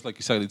all, just like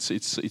you said,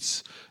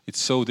 it's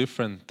so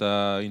different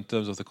in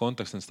terms of the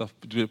context and stuff.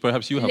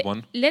 Perhaps you have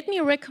one. Let me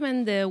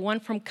recommend the one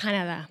from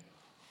Canada,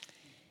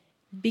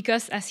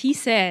 because as he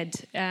said,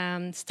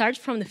 starts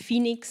from the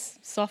Phoenix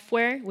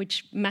software,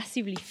 which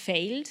massively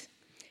failed,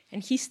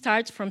 and he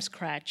starts from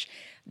scratch.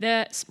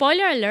 The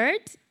spoiler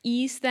alert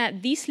is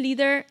that this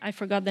leader, I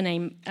forgot the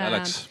name.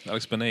 Alex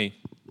Benet.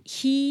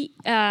 He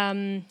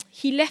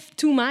left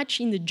too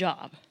much in the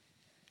job.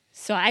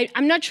 So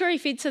I'm not sure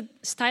if it's a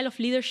style of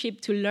leadership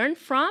to learn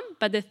from,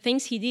 but the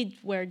things he did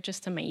were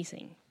just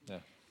amazing. Yeah.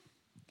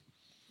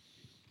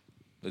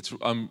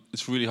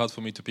 It's really hard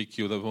for me to pick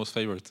you the most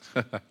favorite.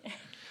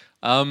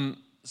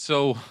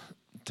 So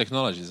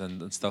technologies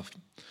and stuff.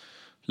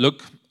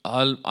 Look,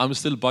 I'm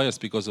still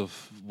biased because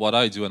of what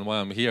I do and why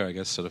I'm here, I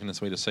guess, sort of in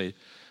this way to say.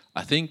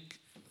 I think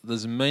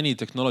there's many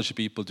technology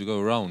people to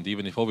go around,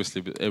 even if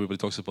obviously everybody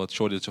talks about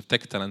shortage of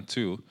tech talent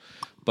too.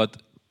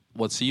 But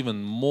what's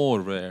even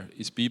more rare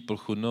is people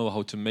who know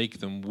how to make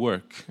them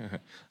work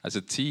as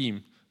a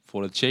team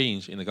for a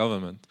change in the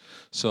government.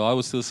 So I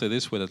would still say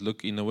this way, that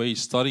look, in a way,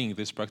 studying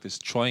this practice,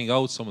 trying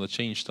out some of the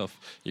change stuff,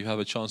 you have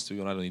a chance to,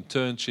 an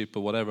internship or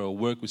whatever, or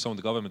work with some of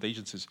the government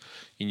agencies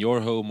in your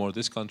home or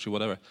this country,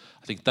 whatever.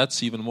 I think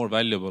that's even more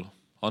valuable,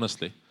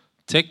 honestly.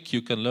 Tech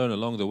you can learn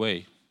along the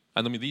way.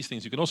 And I mean, these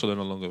things you can also learn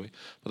along the way.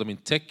 But I mean,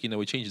 tech in a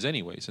way changes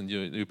anyways, and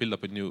you build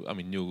up a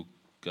new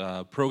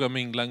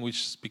programming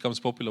language becomes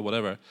popular,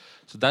 whatever.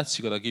 So that's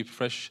you gotta keep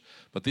fresh.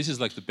 But this is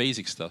like the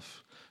basic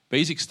stuff.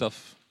 Basic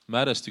stuff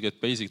matters to get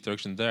basic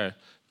direction there.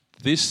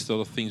 This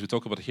sort of things we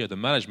talk about here, the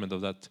management of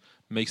that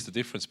makes the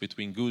difference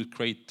between good,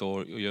 great,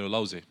 or you're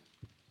lousy.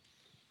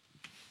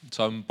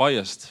 So I'm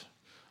biased,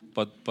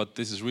 but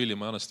this is really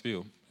my honest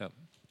view. Yeah.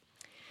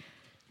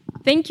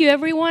 Thank you,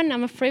 everyone.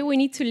 I'm afraid we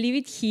need to leave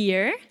it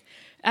here.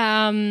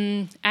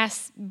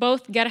 As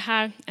both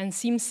Gerhard and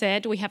Sim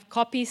said, we have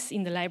copies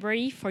in the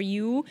library for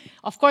you.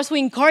 Of course, we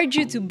encourage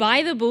you to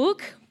buy the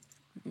book,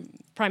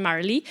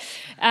 primarily.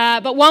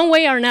 But one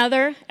way or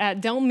another,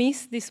 don't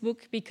miss this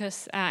book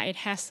because it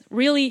has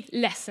really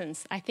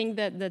lessons. I think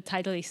that the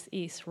title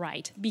is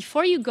right.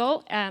 Before you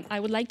go, I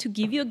would like to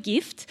give you a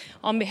gift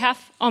on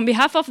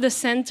behalf of the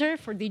Center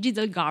for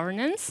Digital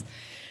Governance.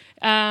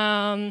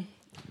 And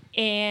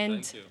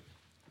Thank you.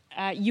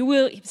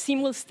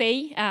 Sim will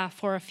stay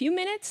for a few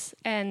minutes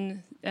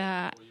and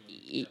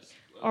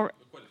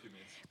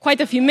quite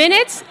a few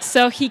minutes,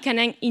 so he can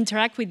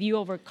interact with you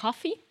over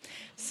coffee.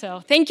 So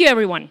thank you,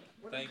 everyone.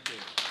 Thank you.